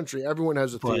place in the country. Everyone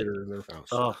has a theater in their house.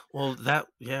 Oh, well, that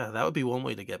would be one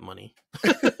way to get money.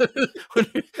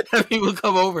 Have people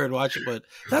come over and watch it, but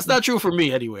that's not true for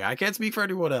me anyway. I can't speak for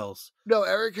anyone else. No,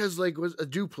 Eric has was a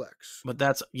duplex. But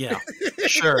that's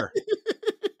sure.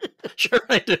 Sure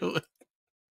I do.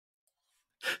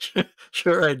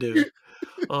 Sure I do.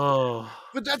 Oh,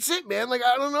 but that's it, man. Like,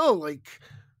 I don't know. Like,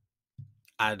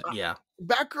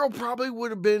 Batgirl probably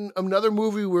would have been another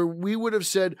movie where we would have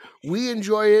said we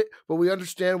enjoy it, but we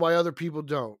understand why other people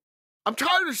don't. I'm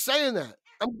tired of saying that.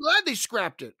 I'm glad they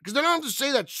scrapped it because they don't have to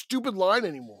say that stupid line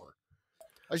anymore.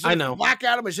 I know. Black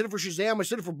Adam. I said it for Shazam. I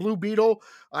said it for Blue Beetle.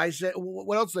 I said,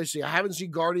 what else did I see? I haven't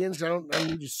seen Guardians. I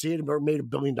need to see it. It made $1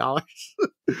 billion.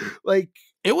 Like,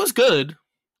 it was good.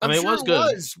 I mean, sure it was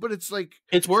good. But it's like,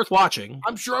 it's worth watching.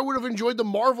 I'm sure I would have enjoyed the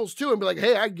Marvels too and be like,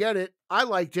 hey, I get it. I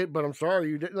liked it, but I'm sorry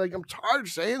you didn't. Like, I'm tired of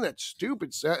saying that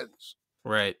stupid sentence.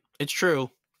 Right. It's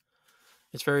true.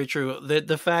 It's very true.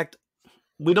 The fact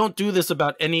we don't do this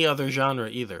about any other genre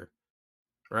either.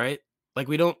 Right? Like,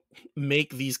 we don't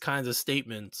make these kinds of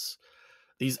statements,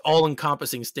 these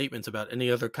all-encompassing statements about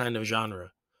any other kind of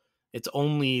genre. It's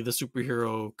only the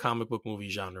superhero comic book movie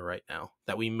genre right now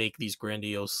that we make these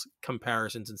grandiose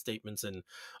comparisons and statements and,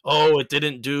 oh, it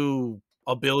didn't do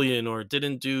 $1 billion or it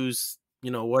didn't do,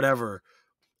 whatever.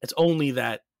 It's only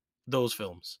those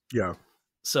films. Yeah.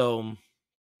 So,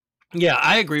 yeah,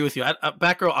 I agree with you.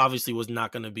 Batgirl obviously was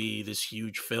not going to be this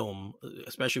huge film,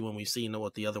 especially when we've seen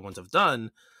what the other ones have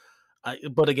done.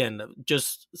 But again,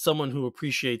 just someone who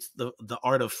appreciates the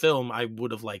art of film, I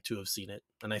would have liked to have seen it.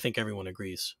 And I think everyone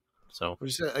agrees. So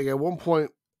like at one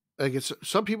point, like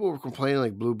some people were complaining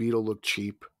like Blue Beetle looked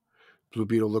cheap. Blue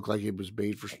Beetle looked like it was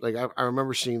made for like I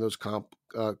remember seeing those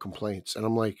complaints, and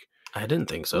I'm like, I didn't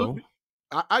think so.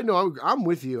 I know I'm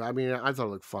with you. I mean, I thought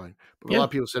it looked fine, but a lot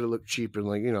of people said it looked cheap and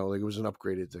like like it was an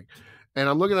upgraded thing. And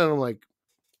I'm looking at it, I'm like,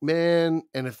 man,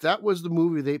 and if that was the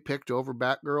movie they picked over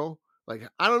Batgirl, like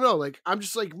I don't know, like I'm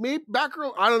just like maybe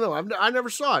Batgirl. I don't know. I never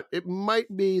saw it. It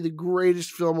might be the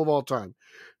greatest film of all time.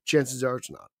 Chances are it's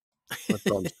not.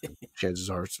 Chances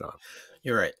are it's not.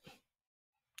 You're right.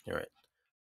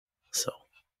 So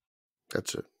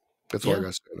that's it. That's all I got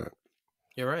to say on that.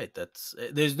 You're right.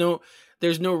 There's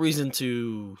no reason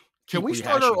to. Can we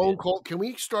start our own cult? Can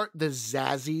we start the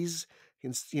Zazzies?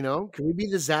 Can we be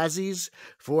the Zazzies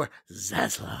for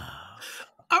Zaslav?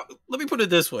 Let me put it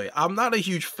this way. I'm not a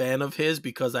huge fan of his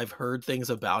because I've heard things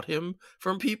about him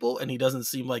from people and he doesn't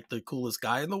seem like the coolest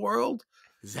guy in the world.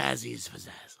 Zazzies for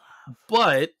Zaslav.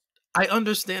 But I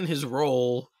understand his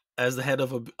role as the head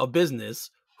of a business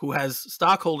who has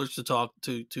stockholders to talk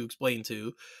to explain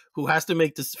to, who has to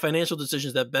make financial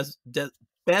decisions that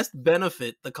best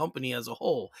benefit the company as a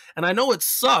whole. And I know it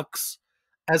sucks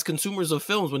as consumers of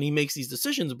films when he makes these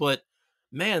decisions, but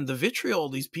man, the vitriol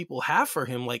these people have for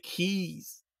him, like he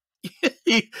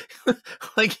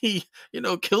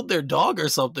killed their dog or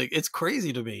something. It's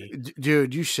crazy to me.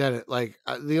 Dude, you said it. Like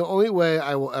the only way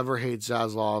I will ever hate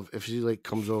Zaslav if he like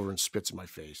comes over and spits in my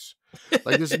face.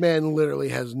 Like this man literally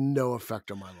has no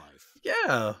effect on my life.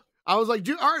 Yeah. I was like,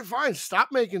 dude, all right, fine. Stop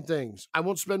making things. I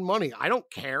won't spend money. I don't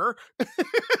care.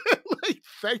 Like,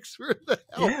 thanks for the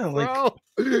help,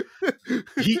 bro.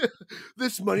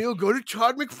 This money will go to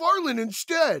Todd McFarlane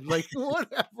instead. Like,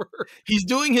 whatever. He's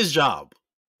doing his job.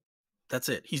 That's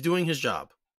it. He's doing his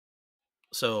job.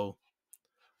 So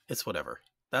it's whatever.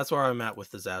 That's where I'm at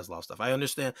with the Zaslav stuff. I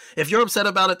understand. If you're upset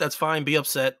about it, that's fine. Be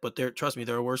upset. But trust me,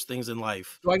 there are worse things in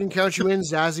life. So I can count you in,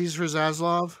 Zazzies for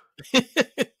Zaslav?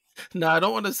 No, I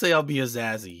don't want to say I'll be a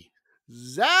Zazzy.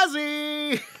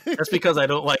 Zazzy! That's because I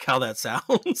don't like how that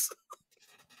sounds.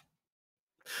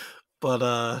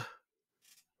 But,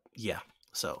 yeah.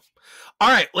 So, all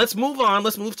right, let's move on.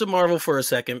 Let's move to Marvel for a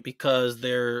second because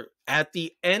they're at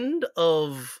the end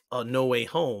of No Way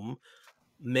Home.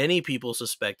 Many people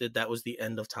suspected that was the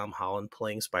end of Tom Holland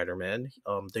playing Spider-Man.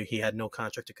 He had no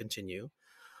contract to continue.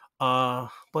 But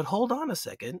hold on a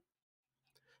second.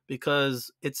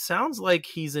 Because it sounds like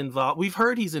he's involved. We've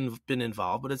heard he's been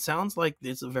involved, but it sounds like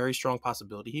it's a very strong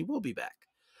possibility he will be back.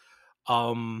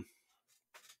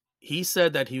 He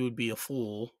said that he would be a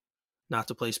fool not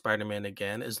to play Spider-Man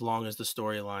again as long as the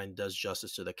storyline does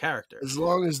justice to the character. As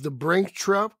long as the brink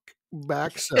truck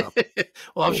backs up.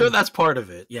 Well, I'm sure that's part of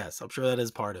it. Yes, I'm sure that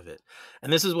is part of it.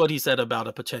 And this is what he said about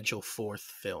a potential fourth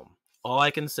film. All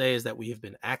I can say is that we have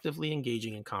been actively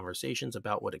engaging in conversations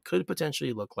about what it could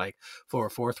potentially look like for a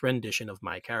fourth rendition of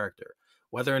my character.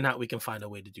 Whether or not we can find a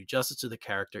way to do justice to the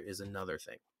character is another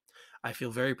thing. I feel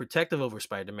very protective over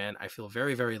Spider-Man. I feel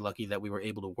very, very lucky that we were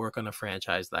able to work on a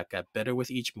franchise that got better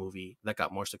with each movie, that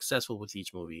got more successful with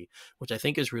each movie, which I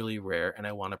think is really rare, and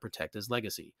I want to protect his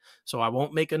legacy. So I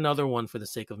won't make another one for the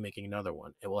sake of making another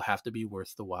one. It will have to be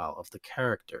worth the while of the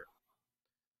character.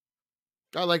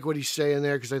 I like what he's saying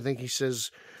there because I think he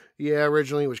says, yeah,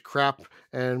 originally it was crap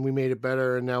and we made it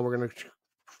better and now we're going to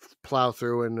plow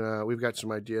through and we've got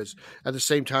some ideas. At the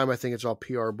same time, I think it's all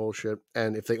PR bullshit.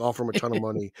 And if they offer him a ton of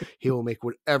money, he will make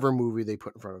whatever movie they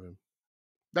put in front of him.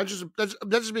 That's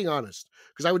just being honest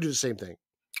because I would do the same thing.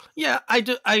 Yeah,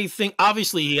 I think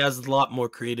obviously he has a lot more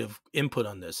creative input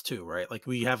on this too, right? Like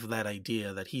we have that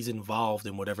idea that he's involved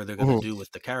in whatever they're going to do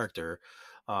with the character.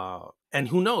 And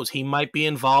who knows, he might be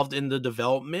involved in the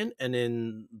development and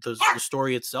in the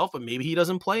story itself, but maybe he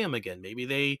doesn't play him again. Maybe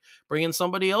they bring in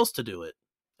somebody else to do it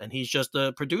and he's just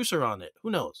a producer on it.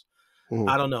 Who knows?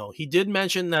 I don't know. He did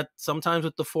mention that sometimes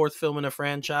with the fourth film in a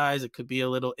franchise, it could be a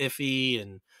little iffy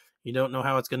and you don't know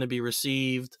how it's going to be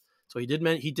received. So he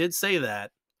did say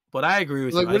that, but I agree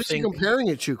with you. What is he comparing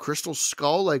it to? Crystal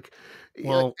Skull? Like,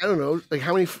 well, I don't know. Like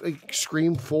how many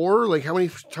Scream 4? Like how many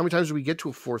times do we get to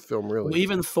a fourth film really? Well,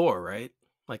 even Thor, right?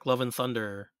 Like Love and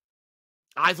Thunder.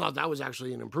 I thought that was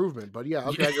actually an improvement, but yeah,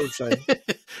 okay, I get what you're saying.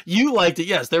 You liked it,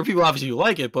 yes. There are people obviously who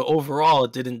like it, but overall,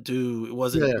 it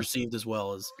wasn't received as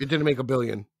well as. It didn't make $1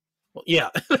 billion. Well, yeah,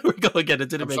 there we go again. It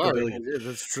didn't make $1 billion.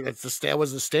 That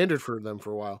was the standard for them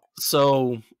for a while.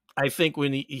 So I think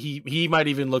when he might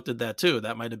even looked at that too.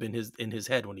 That might have been in his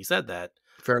head when he said that.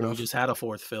 Fair enough. We just had a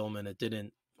fourth film and it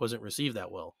wasn't received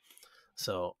that well.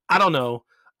 So I don't know.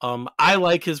 I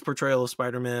like his portrayal of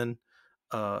Spider-Man.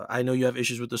 I know you have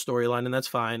issues with the storyline, and that's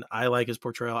fine. I like his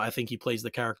portrayal. I think he plays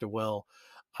the character well.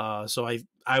 So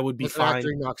I would be fine.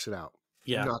 After he knocks it out.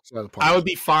 Yeah, knocks it out of the park. I would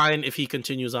be fine if he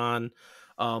continues on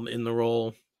in the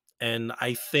role. And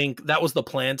I think that was the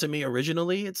plan to me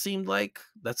originally. It seemed like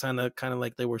that's kind of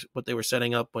like what they were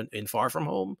setting up in Far From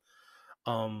Home.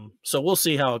 So we'll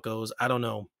see how it goes. I don't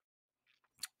know.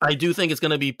 I do think it's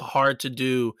going to be hard to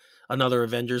do another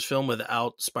Avengers film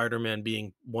without Spider-Man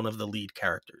being one of the lead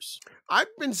characters.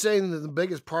 I've been saying that the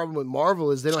biggest problem with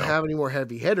Marvel is they don't have any more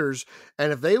heavy hitters,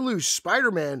 and if they lose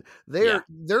Spider-Man, their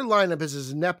lineup is as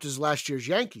inept as last year's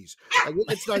Yankees. Like,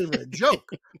 it's not even a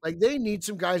joke. Like, they need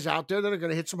some guys out there that are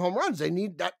going to hit some home runs. They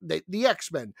need the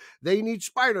X-Men. They need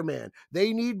Spider-Man.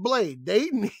 They need Blade. They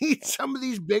need some of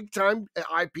these big-time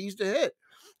IPs to hit,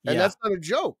 and that's not a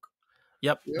joke.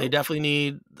 Yep, they definitely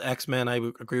need X-Men. I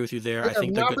agree with you there. I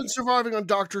think they've not been surviving on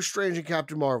Doctor Strange and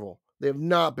Captain Marvel. They have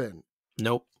not been.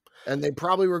 Nope. And they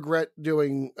probably regret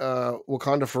doing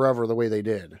Wakanda Forever the way they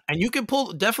did. And you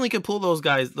definitely could pull those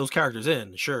characters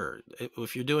in, sure,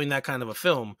 if you're doing that kind of a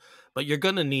film. But you're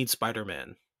gonna need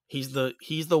Spider-Man. He's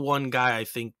the one guy I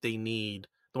think they need,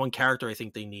 the one character I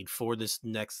think they need for this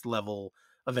next level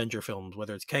Avenger films,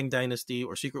 whether it's Kang Dynasty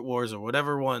or Secret Wars or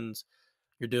whatever ones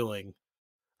you're doing.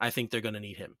 I think they're going to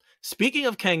need him. Speaking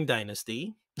of Kang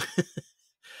Dynasty,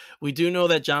 we do know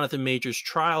that Jonathan Majors'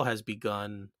 trial has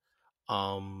begun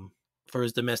for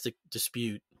his domestic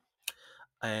dispute.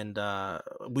 And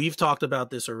we've talked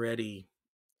about this already.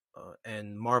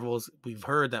 And we've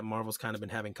heard that Marvel's kind of been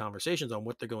having conversations on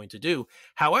what they're going to do.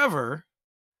 However,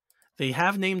 they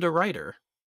have named a writer.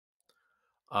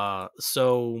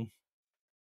 So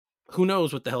who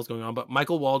knows what the hell's going on. But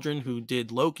Michael Waldron, who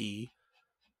did Loki,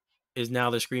 is now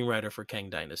the screenwriter for Kang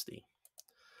Dynasty.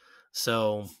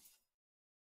 So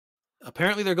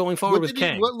apparently they're going forward with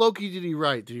Kang. What Loki did he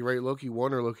write? Did he write Loki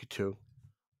 1 or Loki 2?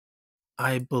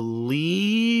 I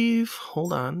believe,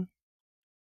 hold on.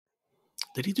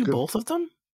 Did he do both of them?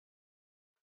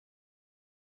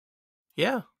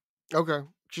 Yeah. Okay.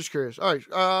 Just curious. All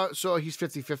right. So he's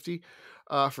 50-50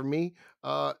 for me.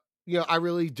 I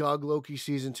really dug Loki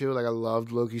season 2. Like, I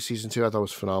loved Loki season 2. I thought it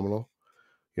was phenomenal.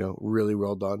 Really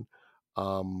well done.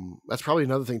 That's probably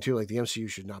another thing too. Like, the MCU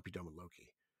should not be done with Loki.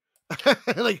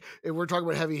 Like, if we're talking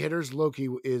about heavy hitters, Loki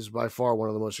is by far one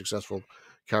of the most successful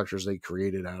characters they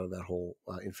created out of that whole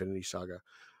Infinity Saga.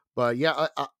 But yeah,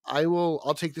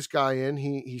 I'll take this guy in.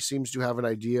 He seems to have an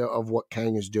idea of what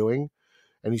Kang is doing,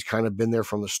 and he's kind of been there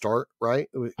from the start, right?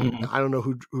 Mm-hmm. I don't know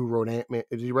who wrote Ant-Man.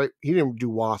 Did he write? He didn't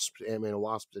do Ant-Man and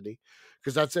Wasp, did he?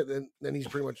 Because that's it. Then he's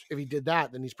pretty much, if he did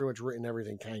that, then he's pretty much written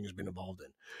everything Kang has been involved in.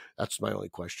 That's my only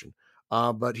question.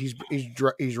 But he's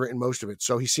written most of it,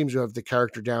 so he seems to have the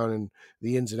character down and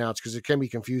the ins and outs, because it can be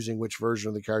confusing which version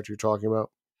of the character you're talking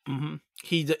about. Mm-hmm.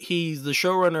 He's the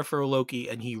showrunner for Loki,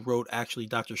 and he wrote actually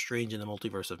Doctor Strange in the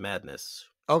Multiverse of Madness.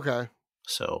 Okay.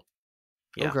 So,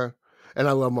 yeah. Okay. And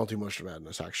I love Multiverse of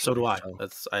Madness, actually. So do I.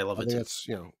 I love it too. That's,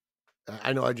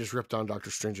 I know I just ripped on Doctor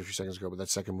Strange a few seconds ago, but that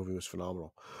second movie was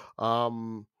phenomenal.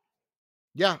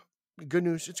 Yeah, good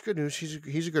news. It's good news.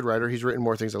 He's a good writer. He's written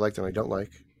more things I like than I don't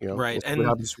like. Right. And what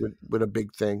happens with a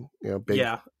big thing, big.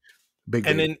 Yeah. Big.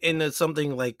 And in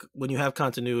something like when you have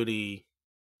continuity,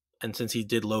 and since he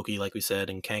did Loki, like we said,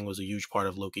 and Kang was a huge part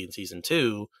of Loki in season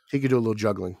 2, he could do a little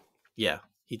juggling. Yeah,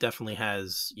 he definitely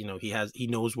has. He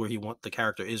knows where the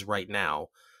character is right now,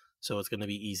 so it's going to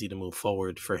be easy to move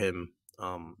forward for him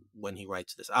when he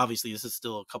writes this. Obviously, this is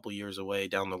still a couple years away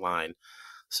down the line,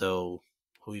 so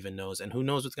who even knows? And who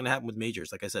knows what's going to happen with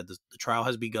Majors? Like I said, the trial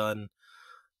has begun.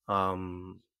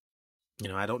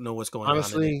 I don't know what's going on.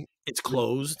 Honestly, it's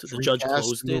closed. The judge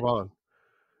closed it. Move on.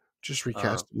 Just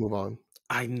recast and move on.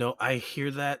 I know. I hear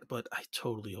that, but I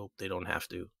totally hope they don't have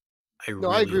to. I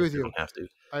agree with you. Don't have to.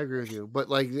 I agree with you. But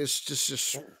like, this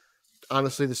just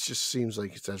honestly, this just seems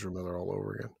like it's Ezra Miller all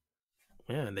over again.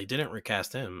 Yeah, and they didn't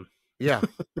recast him. Yeah.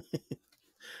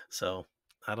 So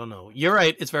I don't know. You're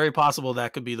right. It's very possible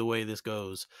that could be the way this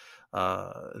goes,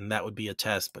 and that would be a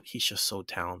test. But he's just so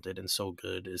talented and so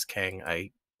good as Kang.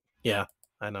 I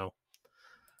know.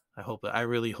 I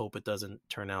really hope it doesn't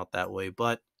turn out that way,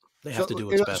 but they have to do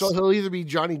what's best. So he'll either be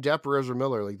Johnny Depp or Ezra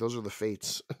Miller. Like, those are the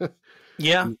fates.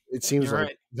 Yeah, It seems you're like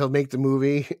right. he'll make the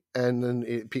movie and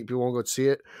then people won't go see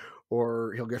it,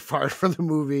 or he'll get fired from the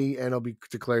movie and he'll be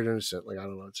declared innocent. Like, I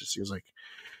don't know. It just seems like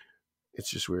it's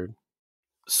just weird.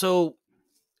 So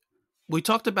we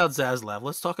talked about Zaslav.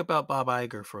 Let's talk about Bob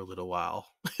Iger for a little while.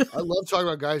 I love talking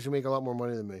about guys who make a lot more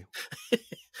money than me.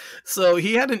 So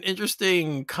he had an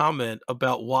interesting comment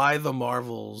about why the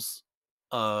Marvels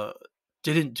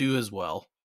didn't do as well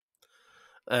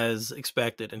as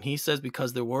expected. And he says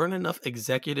because there weren't enough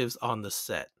executives on the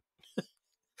set.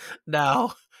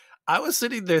 Now, I was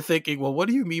sitting there thinking, well, what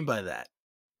do you mean by that?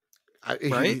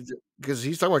 Right? Because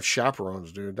he's talking about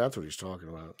chaperones, dude. That's what he's talking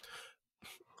about.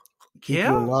 Keep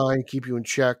Yeah. you in line, keep you in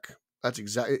check. That's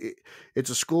exactly. It's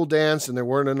a school dance, and there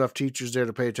weren't enough teachers there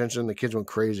to pay attention. And the kids went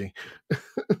crazy.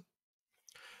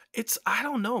 I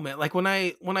don't know, man. Like when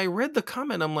I read the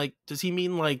comment, I'm like, does he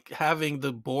mean like having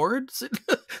the board sitting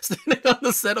on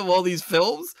the set of all these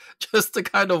films just to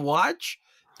kind of watch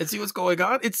and see what's going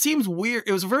on? It seems weird.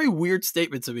 It was a very weird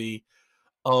statement to me.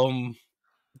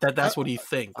 That's what he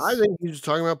thinks. I think he's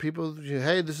talking about people.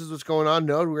 Hey, this is what's going on.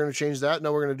 No, we're going to change that.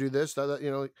 No, we're going to do this. That. You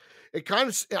know, it kind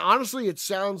of honestly, it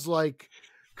sounds like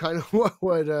kind of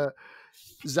what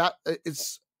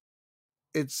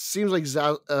it seems like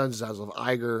Zaslav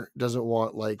Iger doesn't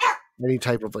want like any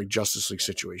type of like Justice League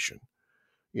situation.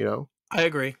 You know, I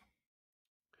agree.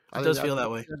 It does feel that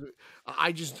way.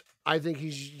 I think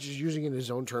he's just using it in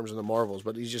his own terms in the Marvels,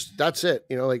 but that's it.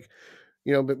 You know, like.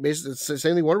 You know, but basically it's the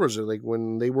same thing Warner Bros. Did. Like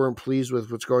when they weren't pleased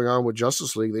with what's going on with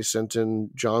Justice League, they sent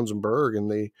in Johns and Berg, and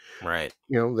they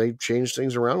changed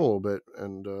things around a little bit.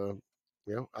 And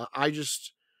you know, I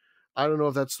don't know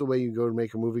if that's the way you go to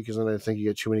make a movie, because then I think you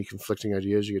get too many conflicting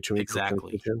ideas. You get too many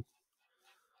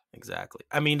Exactly.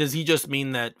 I mean, does he just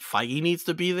mean that Feige needs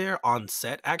to be there on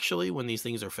set actually when these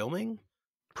things are filming?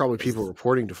 Probably people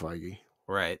reporting to Feige.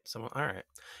 Right. All right.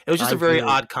 It was just a very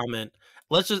odd comment.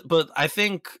 But I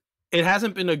think it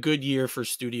hasn't been a good year for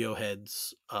studio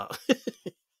heads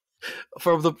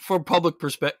from the public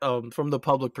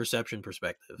perception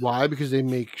perspective. Why? Because they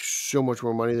make so much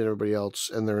more money than everybody else,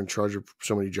 and they're in charge of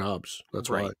so many jobs. That's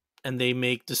right. Why. And they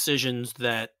make decisions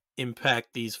that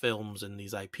impact these films and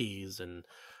these IPs, and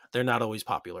they're not always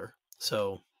popular.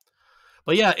 So,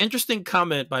 but yeah, interesting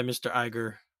comment by Mr.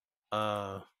 Iger.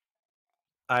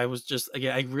 I was just,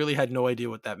 again, I really had no idea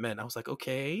what that meant. I was like,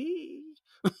 okay.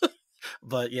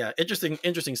 But yeah,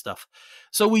 interesting stuff.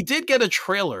 So we did get a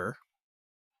trailer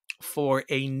for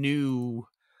a new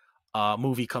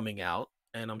movie coming out,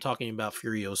 and I'm talking about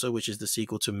Furiosa, which is the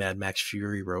sequel to Mad Max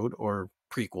Fury Road, or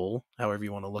prequel, however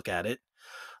you want to look at it.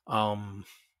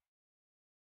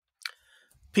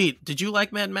 Pete, did you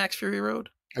like Mad Max Fury Road?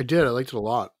 I did. I liked it a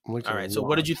lot. All right. So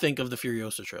what did you think of the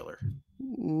Furiosa trailer?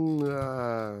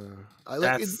 I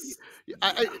like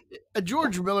a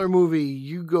George Miller movie.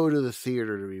 You go to the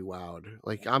theater to be wowed.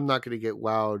 Like, I'm not going to get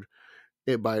wowed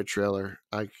by a trailer.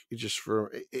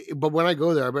 But when I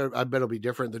go there, I bet it'll be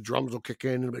different. The drums will kick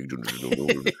in and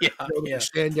like,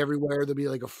 stand everywhere. There'll be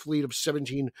like a fleet of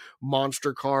 17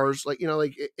 monster cars. Like, you know,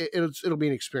 like it'll be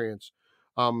an experience,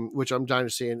 which I'm dying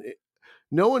to see. And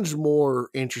no one's more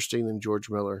interesting than George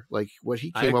Miller. Like what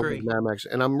he came up with Mad Max,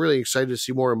 and I'm really excited to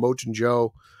see more of Moten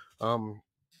Joe.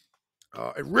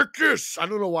 Rictus, I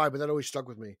don't know why, but that always stuck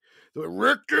with me.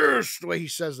 Rictus, the way he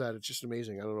says that, it's just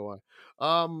amazing. I don't know why.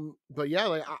 But yeah,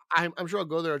 like I'm sure I'll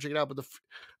go there and check it out. But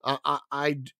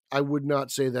I would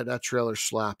not say that trailer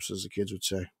slaps, as the kids would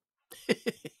say.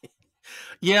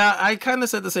 Yeah, I kind of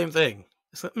said the same thing.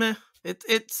 It's like, meh.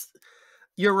 It's.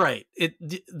 You're right.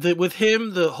 With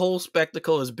him, the whole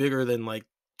spectacle is bigger than like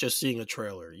just seeing a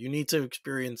trailer. You need to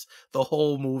experience the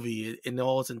whole movie in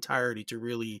all its entirety to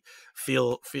really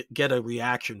get a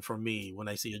reaction from me when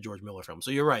I see a George Miller film. So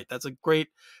you're right. That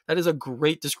is a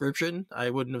great description. I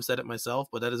wouldn't have said it myself,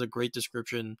 but that is a great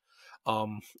description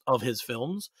of his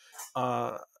films.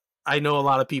 I know a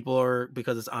lot of people are,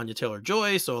 because it's Anya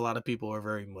Taylor-Joy, so a lot of people are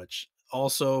very much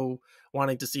also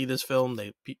wanting to see this film.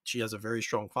 She has a very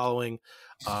strong following,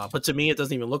 but to me it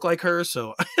doesn't even look like her,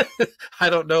 so I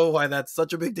don't know why that's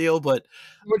such a big deal. But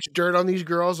much dirt on these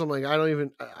girls. I'm like,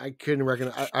 I couldn't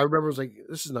recognize. I remember it was like,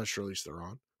 this is not Charlize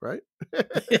Theron, right?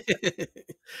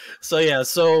 So yeah,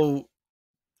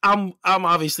 I'm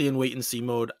obviously in wait and see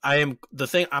mode. I'm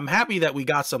happy that we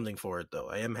got something for it, though.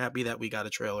 I am happy that we got a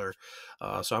trailer.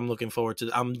 So I'm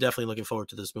definitely looking forward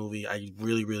to this movie. I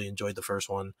really, really enjoyed the first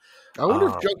one. I wonder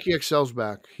if Junkie XL's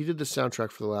back. He did the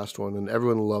soundtrack for the last one, and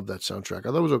everyone loved that soundtrack. I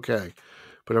thought it was okay,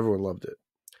 but everyone loved it.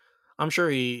 I'm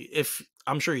sure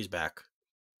he's back.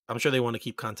 I'm sure they want to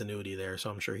keep continuity there,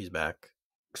 so I'm sure he's back.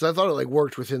 Because I thought it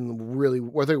worked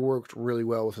really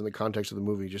well within the context of the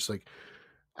movie. Just like,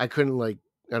 I couldn't like,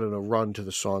 I don't know, run to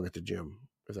the song at the gym,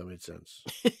 if that made sense.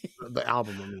 The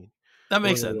album, I mean. That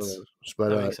makes sense.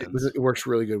 But it works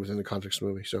really good within the context of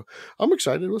the movie. So I'm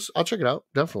excited. I'll check it out.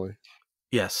 Definitely.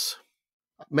 Yes.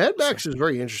 Mad Max is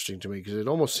very interesting to me because it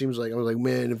almost seems like, I was like,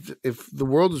 man, if the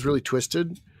world is really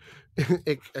twisted, I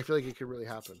feel like it could really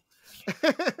happen.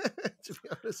 To be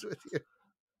honest with you.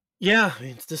 Yeah, I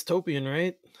mean, it's dystopian,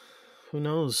 right? Who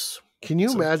knows? Can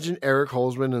you imagine Eric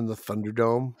Holzman in the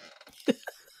Thunderdome?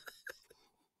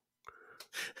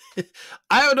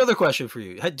 I have another question for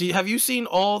you. Have you seen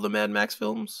all the Mad Max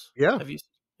films? Yeah. Have you?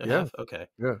 Yeah. Okay.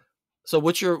 Yeah. So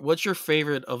what's your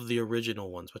favorite of the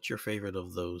original ones? What's your favorite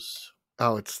of those?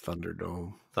 Oh, it's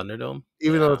Thunderdome. Thunderdome?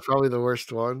 Even though it's probably the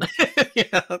worst one.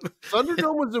 Yeah.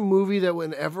 Thunderdome was a movie that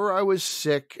whenever I was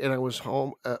sick and I was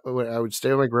home, when I would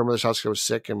stay at my grandmother's house because I was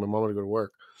sick and my mom would go to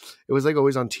work, it was like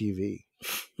always on TV.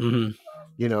 Mm-hmm.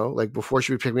 You know, like before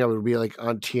she would pick me up, it would be like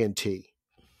on TNT.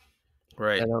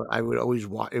 Right. And I would always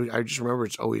watch. I just remember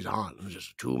it's always on. It was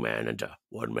just 2 man enter,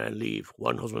 1 man leave,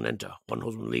 1 husband enter, 1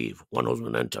 husband leave, 1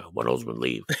 husband enter, 1 husband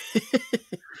leave.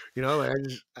 You know, like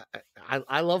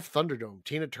I love Thunderdome.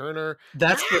 Tina Turner.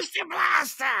 That's the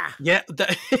blaster. Yeah.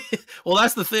 Well,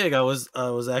 that's the thing. I was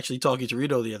actually talking to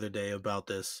Rito the other day about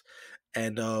this,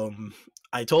 and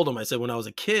I told him, I said, when I was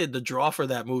a kid, the draw for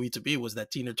that movie to me was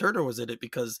that Tina Turner was in it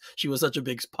because she was such a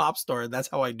big pop star, and that's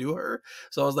how I knew her.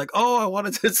 So I was like, oh, I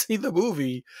wanted to see the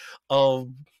movie.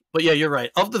 But yeah, you're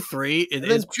right. Of the 3,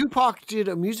 then Tupac did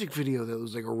a music video that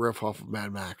was like a riff off of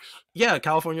Mad Max. Yeah,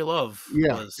 California Love.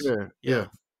 Yeah.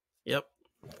 Yep.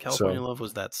 California Love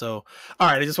was that. So, all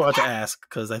right, I just wanted to ask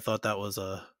because I thought that was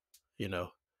a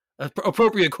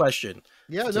appropriate question.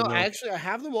 Yeah, no, I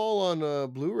have them all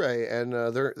on Blu-ray, and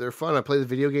they're fun. I play the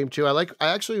video game too. I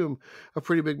actually am a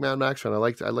pretty big Mad Max fan. I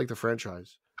like the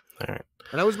franchise. All right.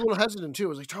 And I was a little hesitant too. I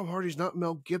was like, Tom Hardy's not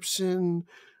Mel Gibson,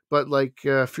 but like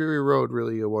Fury Road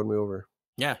really won me over.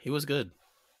 Yeah, he was good.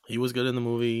 He was good in the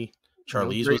movie.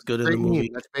 Charlize was good in the movie.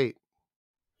 That's bait.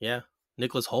 Yeah.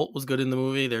 Nicholas Hoult was good in the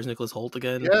movie. There's Nicholas Hoult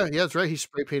again. Yeah, that's right. He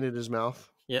spray painted his mouth.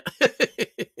 Yeah.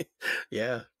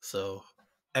 Yeah. So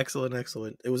excellent.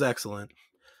 It was excellent.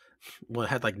 It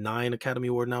had like 9 Academy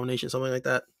Award nominations, something like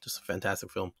that. Just a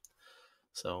fantastic film.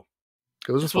 So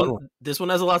it was a fun one. This one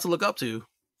has a lot to look up to.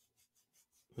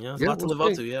 Yeah, a lot to live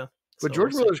up to. Yeah. But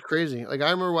George Miller is crazy. Like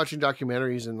I remember watching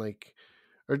documentaries and like,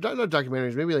 or not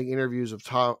documentaries, maybe like interviews of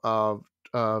Tom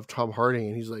Hardy,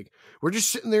 and he's like, we're just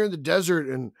sitting there in the desert,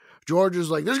 and George is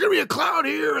like, there's gonna be a cloud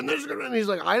here, and and he's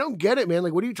like, I don't get it, man.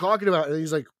 Like, what are you talking about? And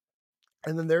he's like,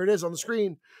 and then there it is on the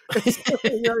screen. He's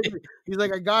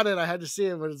like, I got it. I had to see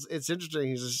it, but it's interesting.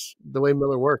 He's just the way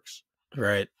Miller works.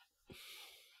 Right.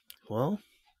 Well,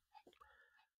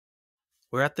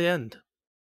 we're at the end.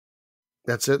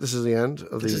 That's it. This is the end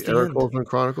of the Eric Holzman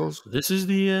Chronicles. This is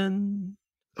the end.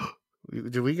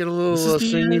 Did we get a little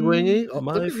singy wingy? Oh,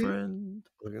 my friend.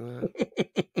 Look at that.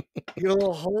 You get a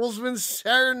little Holzman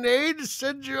serenade to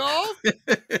send you off?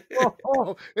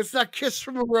 It's not Kiss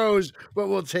from a Rose, but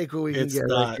we'll take what we can get.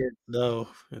 No,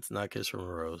 it's not Kiss from a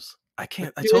Rose. I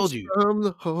can't. I told you. From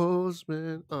the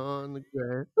Holzman on the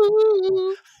ground.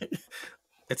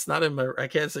 It's not in my. I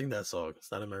can't sing that song.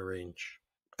 It's not in my range.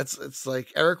 It's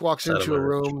like Eric walks into a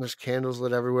room, there's candles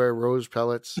lit everywhere, rose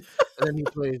pellets, and then he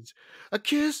plays A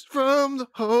Kiss from the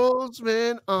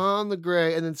Holzman on the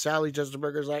Gray, and then Sally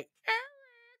Chesterberger's like,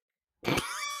 Eric,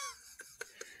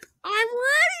 I'm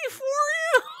ready for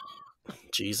you.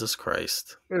 Jesus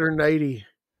Christ. And her nightie.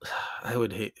 I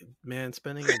would hate, man,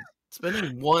 spending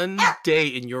 1 day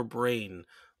in your brain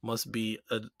must be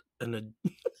a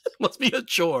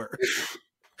chore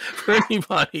for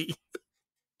anybody.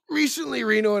 Recently,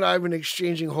 Reno and I have been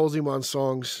exchanging Holzman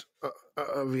songs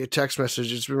via text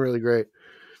message. It's been really great.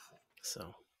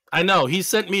 So I know he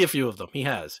sent me a few of them. He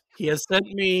has sent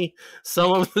me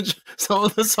some of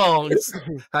the songs.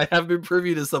 I have been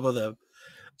privy to some of them.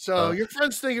 So your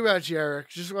friends think about you, Eric.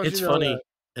 Just want it's you to know funny. That.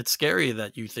 It's scary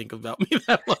that you think about me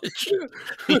that much. To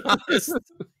be honest.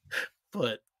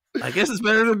 But I guess it's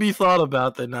better to be thought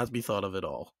about than not to be thought of at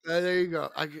all. There you go.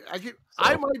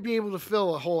 I might be able to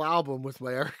fill a whole album with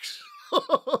my Eric's.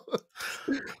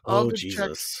 Oh,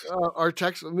 Jesus. Our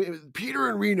text, Peter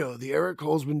and Reno, the Eric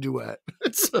Holzman duet.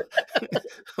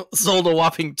 Sold a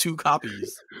whopping 2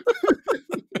 copies.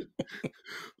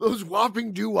 Those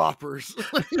whopping doo-woppers.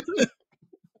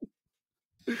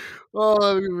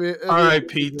 All right,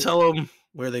 Pete, tell them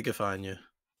where they can find you.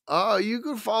 You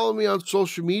can follow me on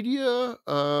social media,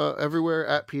 everywhere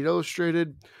at Pete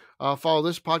Illustrated. Follow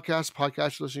this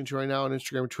podcast you're listening to right now on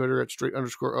Instagram and Twitter at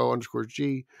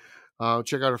straight_O_G.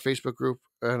 Check out our Facebook group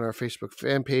and our Facebook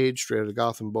fan page, Straight Outta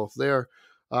Gotham, both there.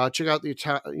 Check out the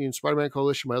Italian Spider-Man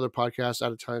Coalition, my other podcast,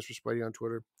 Out of Times for Spidey on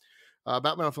Twitter.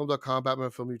 BatmanOnFilm.com, Batman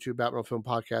on Film YouTube, Batman on Film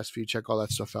podcast feed. Check all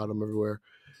that stuff out. I'm everywhere.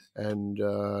 And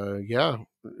yeah,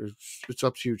 it's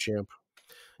up to you, champ.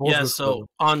 Yeah, so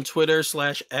on Twitter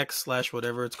 /X/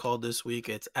 whatever it's called this week,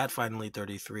 it's at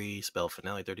Finally33, spell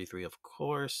Finale 33, of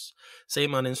course.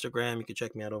 Same on Instagram. You can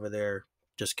check me out over there.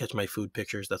 Just catch my food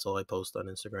pictures. That's all I post on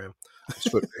Instagram. It's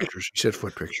foot pictures. You said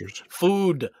foot pictures.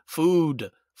 Food,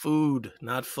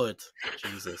 not foot.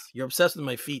 Jesus. You're obsessed with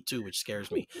my feet too, which scares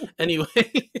me. Anyway.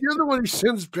 You're the one who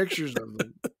sends pictures of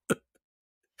them.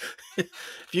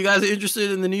 If you guys are interested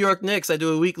in the New York Knicks, I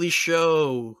do a weekly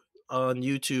show on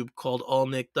YouTube called All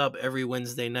Nicked Up every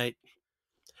Wednesday night.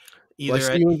 Either I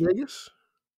see you in Vegas?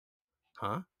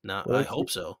 Huh? No, I hope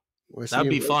so. That'd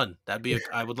be fun.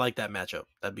 I would like that matchup.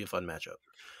 That'd be a fun matchup.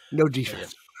 No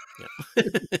defense. Yeah.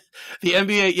 The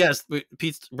NBA, yes,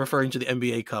 Pete's referring to the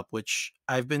NBA Cup, which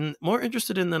I've been more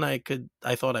interested in than I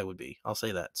thought I would be. I'll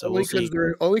say that. So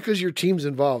only because your team's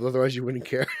involved, otherwise you wouldn't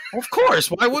care. Of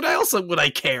course. Why would I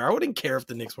care? I wouldn't care if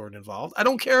the Knicks weren't involved. I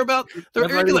don't care about the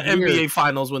regular NBA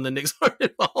finals when the Knicks aren't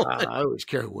involved. I always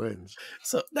care who wins.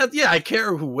 So I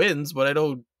care who wins, but I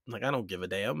don't give a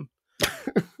damn.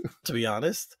 To be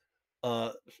honest.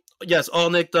 Yes, All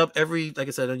Nicked Up like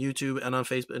I said, on YouTube and on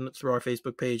Facebook and through our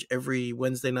Facebook page every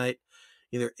Wednesday night,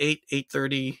 either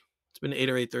 8:30. It's been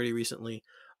 8 or 8:30 recently.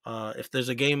 If there's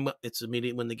a game, it's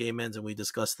immediately when the game ends, and we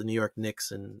discuss the New York Knicks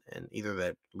and either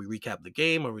that we recap the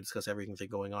game or we discuss everything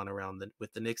that's going on around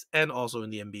with the Knicks and also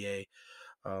in the NBA,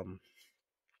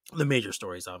 the major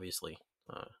stories, obviously.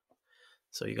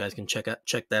 So you guys can check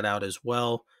that out as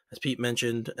well. As Pete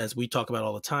mentioned, as we talk about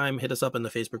all the time, hit us up in the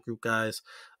Facebook group, guys.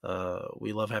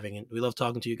 We love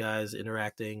talking to you guys,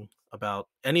 interacting about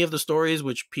any of the stories,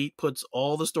 which Pete puts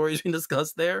all the stories we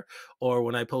discussed there, or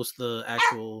when I post the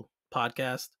actual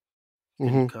podcast, you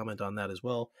can comment on that as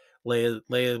well.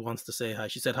 Leia wants to say hi.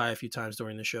 She said hi a few times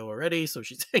during the show already, so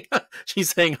she's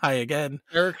saying hi again.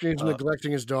 Eric is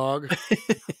neglecting his dog.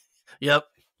 Yep,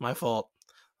 my fault.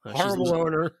 Horrible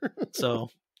owner. So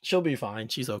she'll be fine.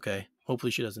 She's okay.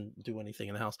 Hopefully she doesn't do anything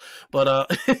in the house. But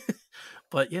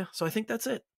but yeah, so I think that's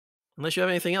it. Unless you have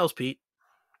anything else, Pete.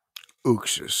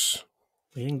 Ooksis.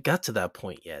 We didn't get to that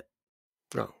point yet.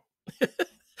 No.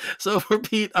 So for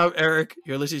Pete, I'm Eric.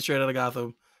 You're listening Straight Outta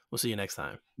Gotham. We'll see you next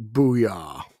time.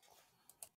 Booyah.